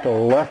that shot to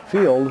left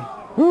field.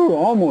 Whew,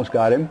 almost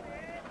got him.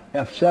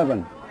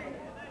 F7.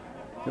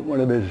 Hit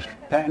one of his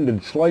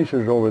patented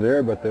slicers over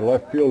there, but the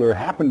left fielder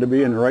happened to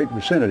be in the right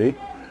vicinity.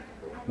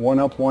 1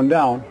 up, 1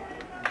 down.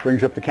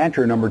 Brings up the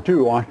catcher, number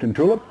 2, Austin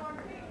Tulip.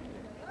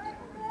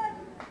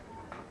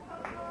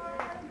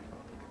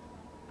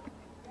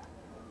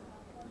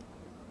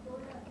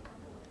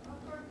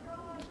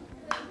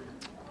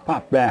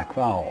 Pop back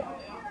foul.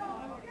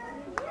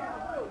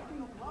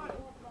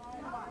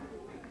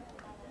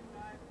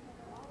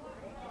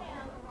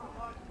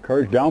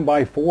 Cards down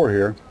by 4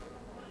 here.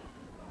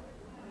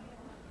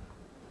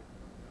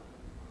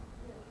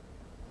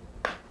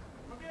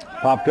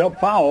 Popped up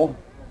foul.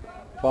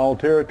 Foul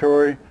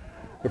territory.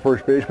 The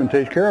first baseman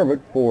takes care of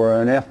it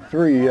for an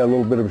F3. A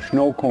little bit of a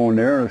snow cone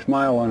there and a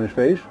smile on his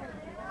face.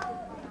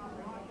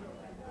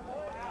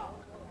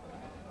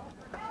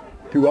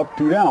 2 up,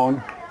 2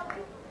 down.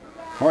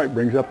 All right,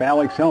 brings up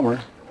Alex Helmer.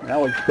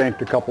 Alex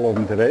banked a couple of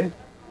them today.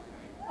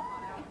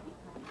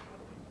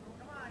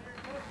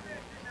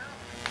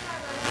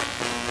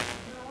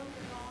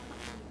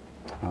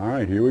 All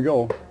right, here we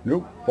go.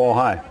 Nope, ball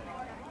high.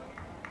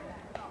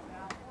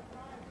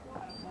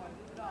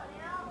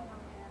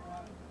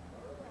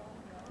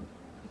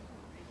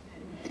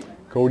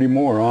 Cody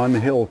Moore on the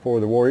hill for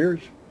the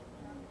Warriors.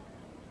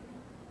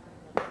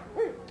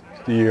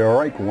 Steve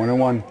Reich,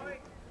 1-1.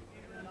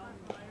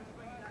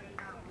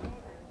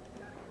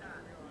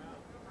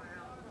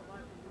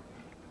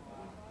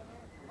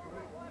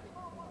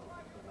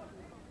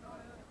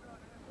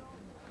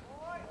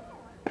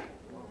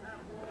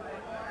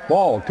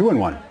 Ball,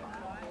 2-1.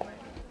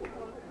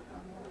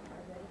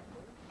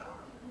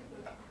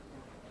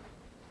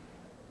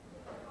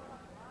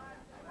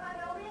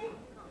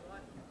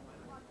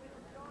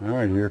 All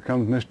right, here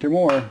comes Mr.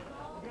 Moore.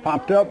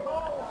 Popped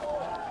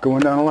up, going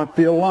down the left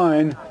field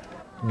line,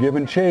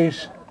 giving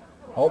chase.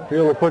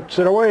 Outfielder puts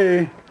it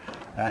away.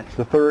 That's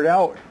the 3rd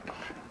out.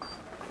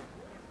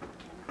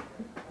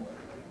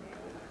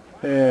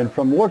 And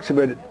from the looks of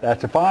it,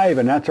 that's a 5,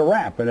 and that's a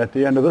wrap. And at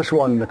the end of this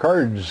one, the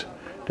Cards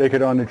take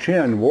it on the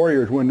chin.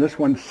 Warriors win this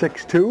one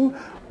 6-2.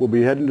 We'll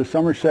be heading to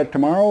Somerset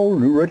tomorrow.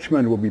 New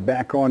Richmond will be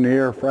back on the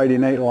air Friday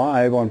night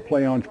live on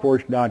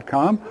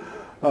playonsports.com.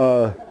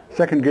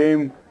 Second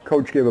game,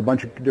 coach gave a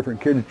bunch of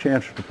different kids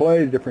chances to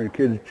play, different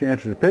kids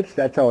chances to pitch.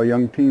 That's how a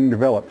young team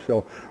develops.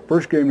 So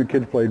first game, the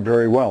kids played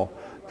very well.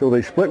 So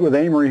they split with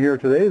Amery here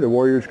today. The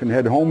Warriors can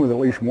head home with at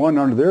least 1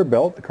 under their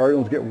belt. The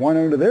Cardinals get 1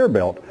 under their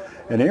belt.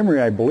 And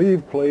Amery, I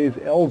believe, plays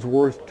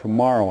Ellsworth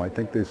tomorrow. I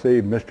think they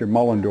saved Mr.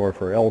 Mullendorf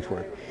for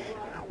Ellsworth.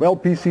 Well,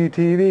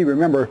 PCTV,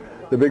 remember,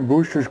 the big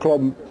Boosters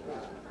Club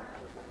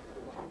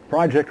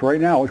project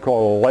right now is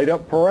called Light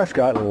Up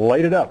Prescott,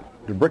 Light It Up.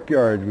 The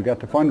Brickyards, we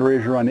got the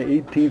fundraiser on the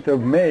 18th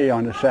of May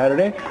on a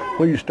Saturday.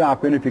 Please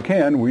stop in if you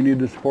can. We need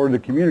the support of the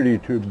community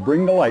to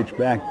bring the lights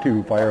back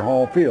to Fire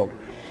Hall Field.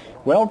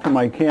 Well, for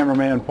my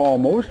cameraman Paul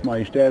Most,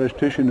 my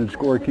statistician and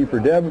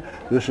scorekeeper Deb,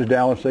 this is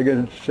Dallas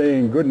Higgins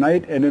saying good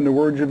night, and in the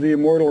words of the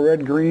immortal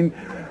Red Green,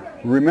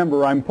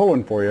 remember I'm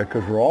pulling for you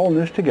because we're all in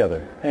this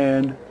together,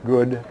 and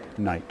good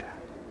night.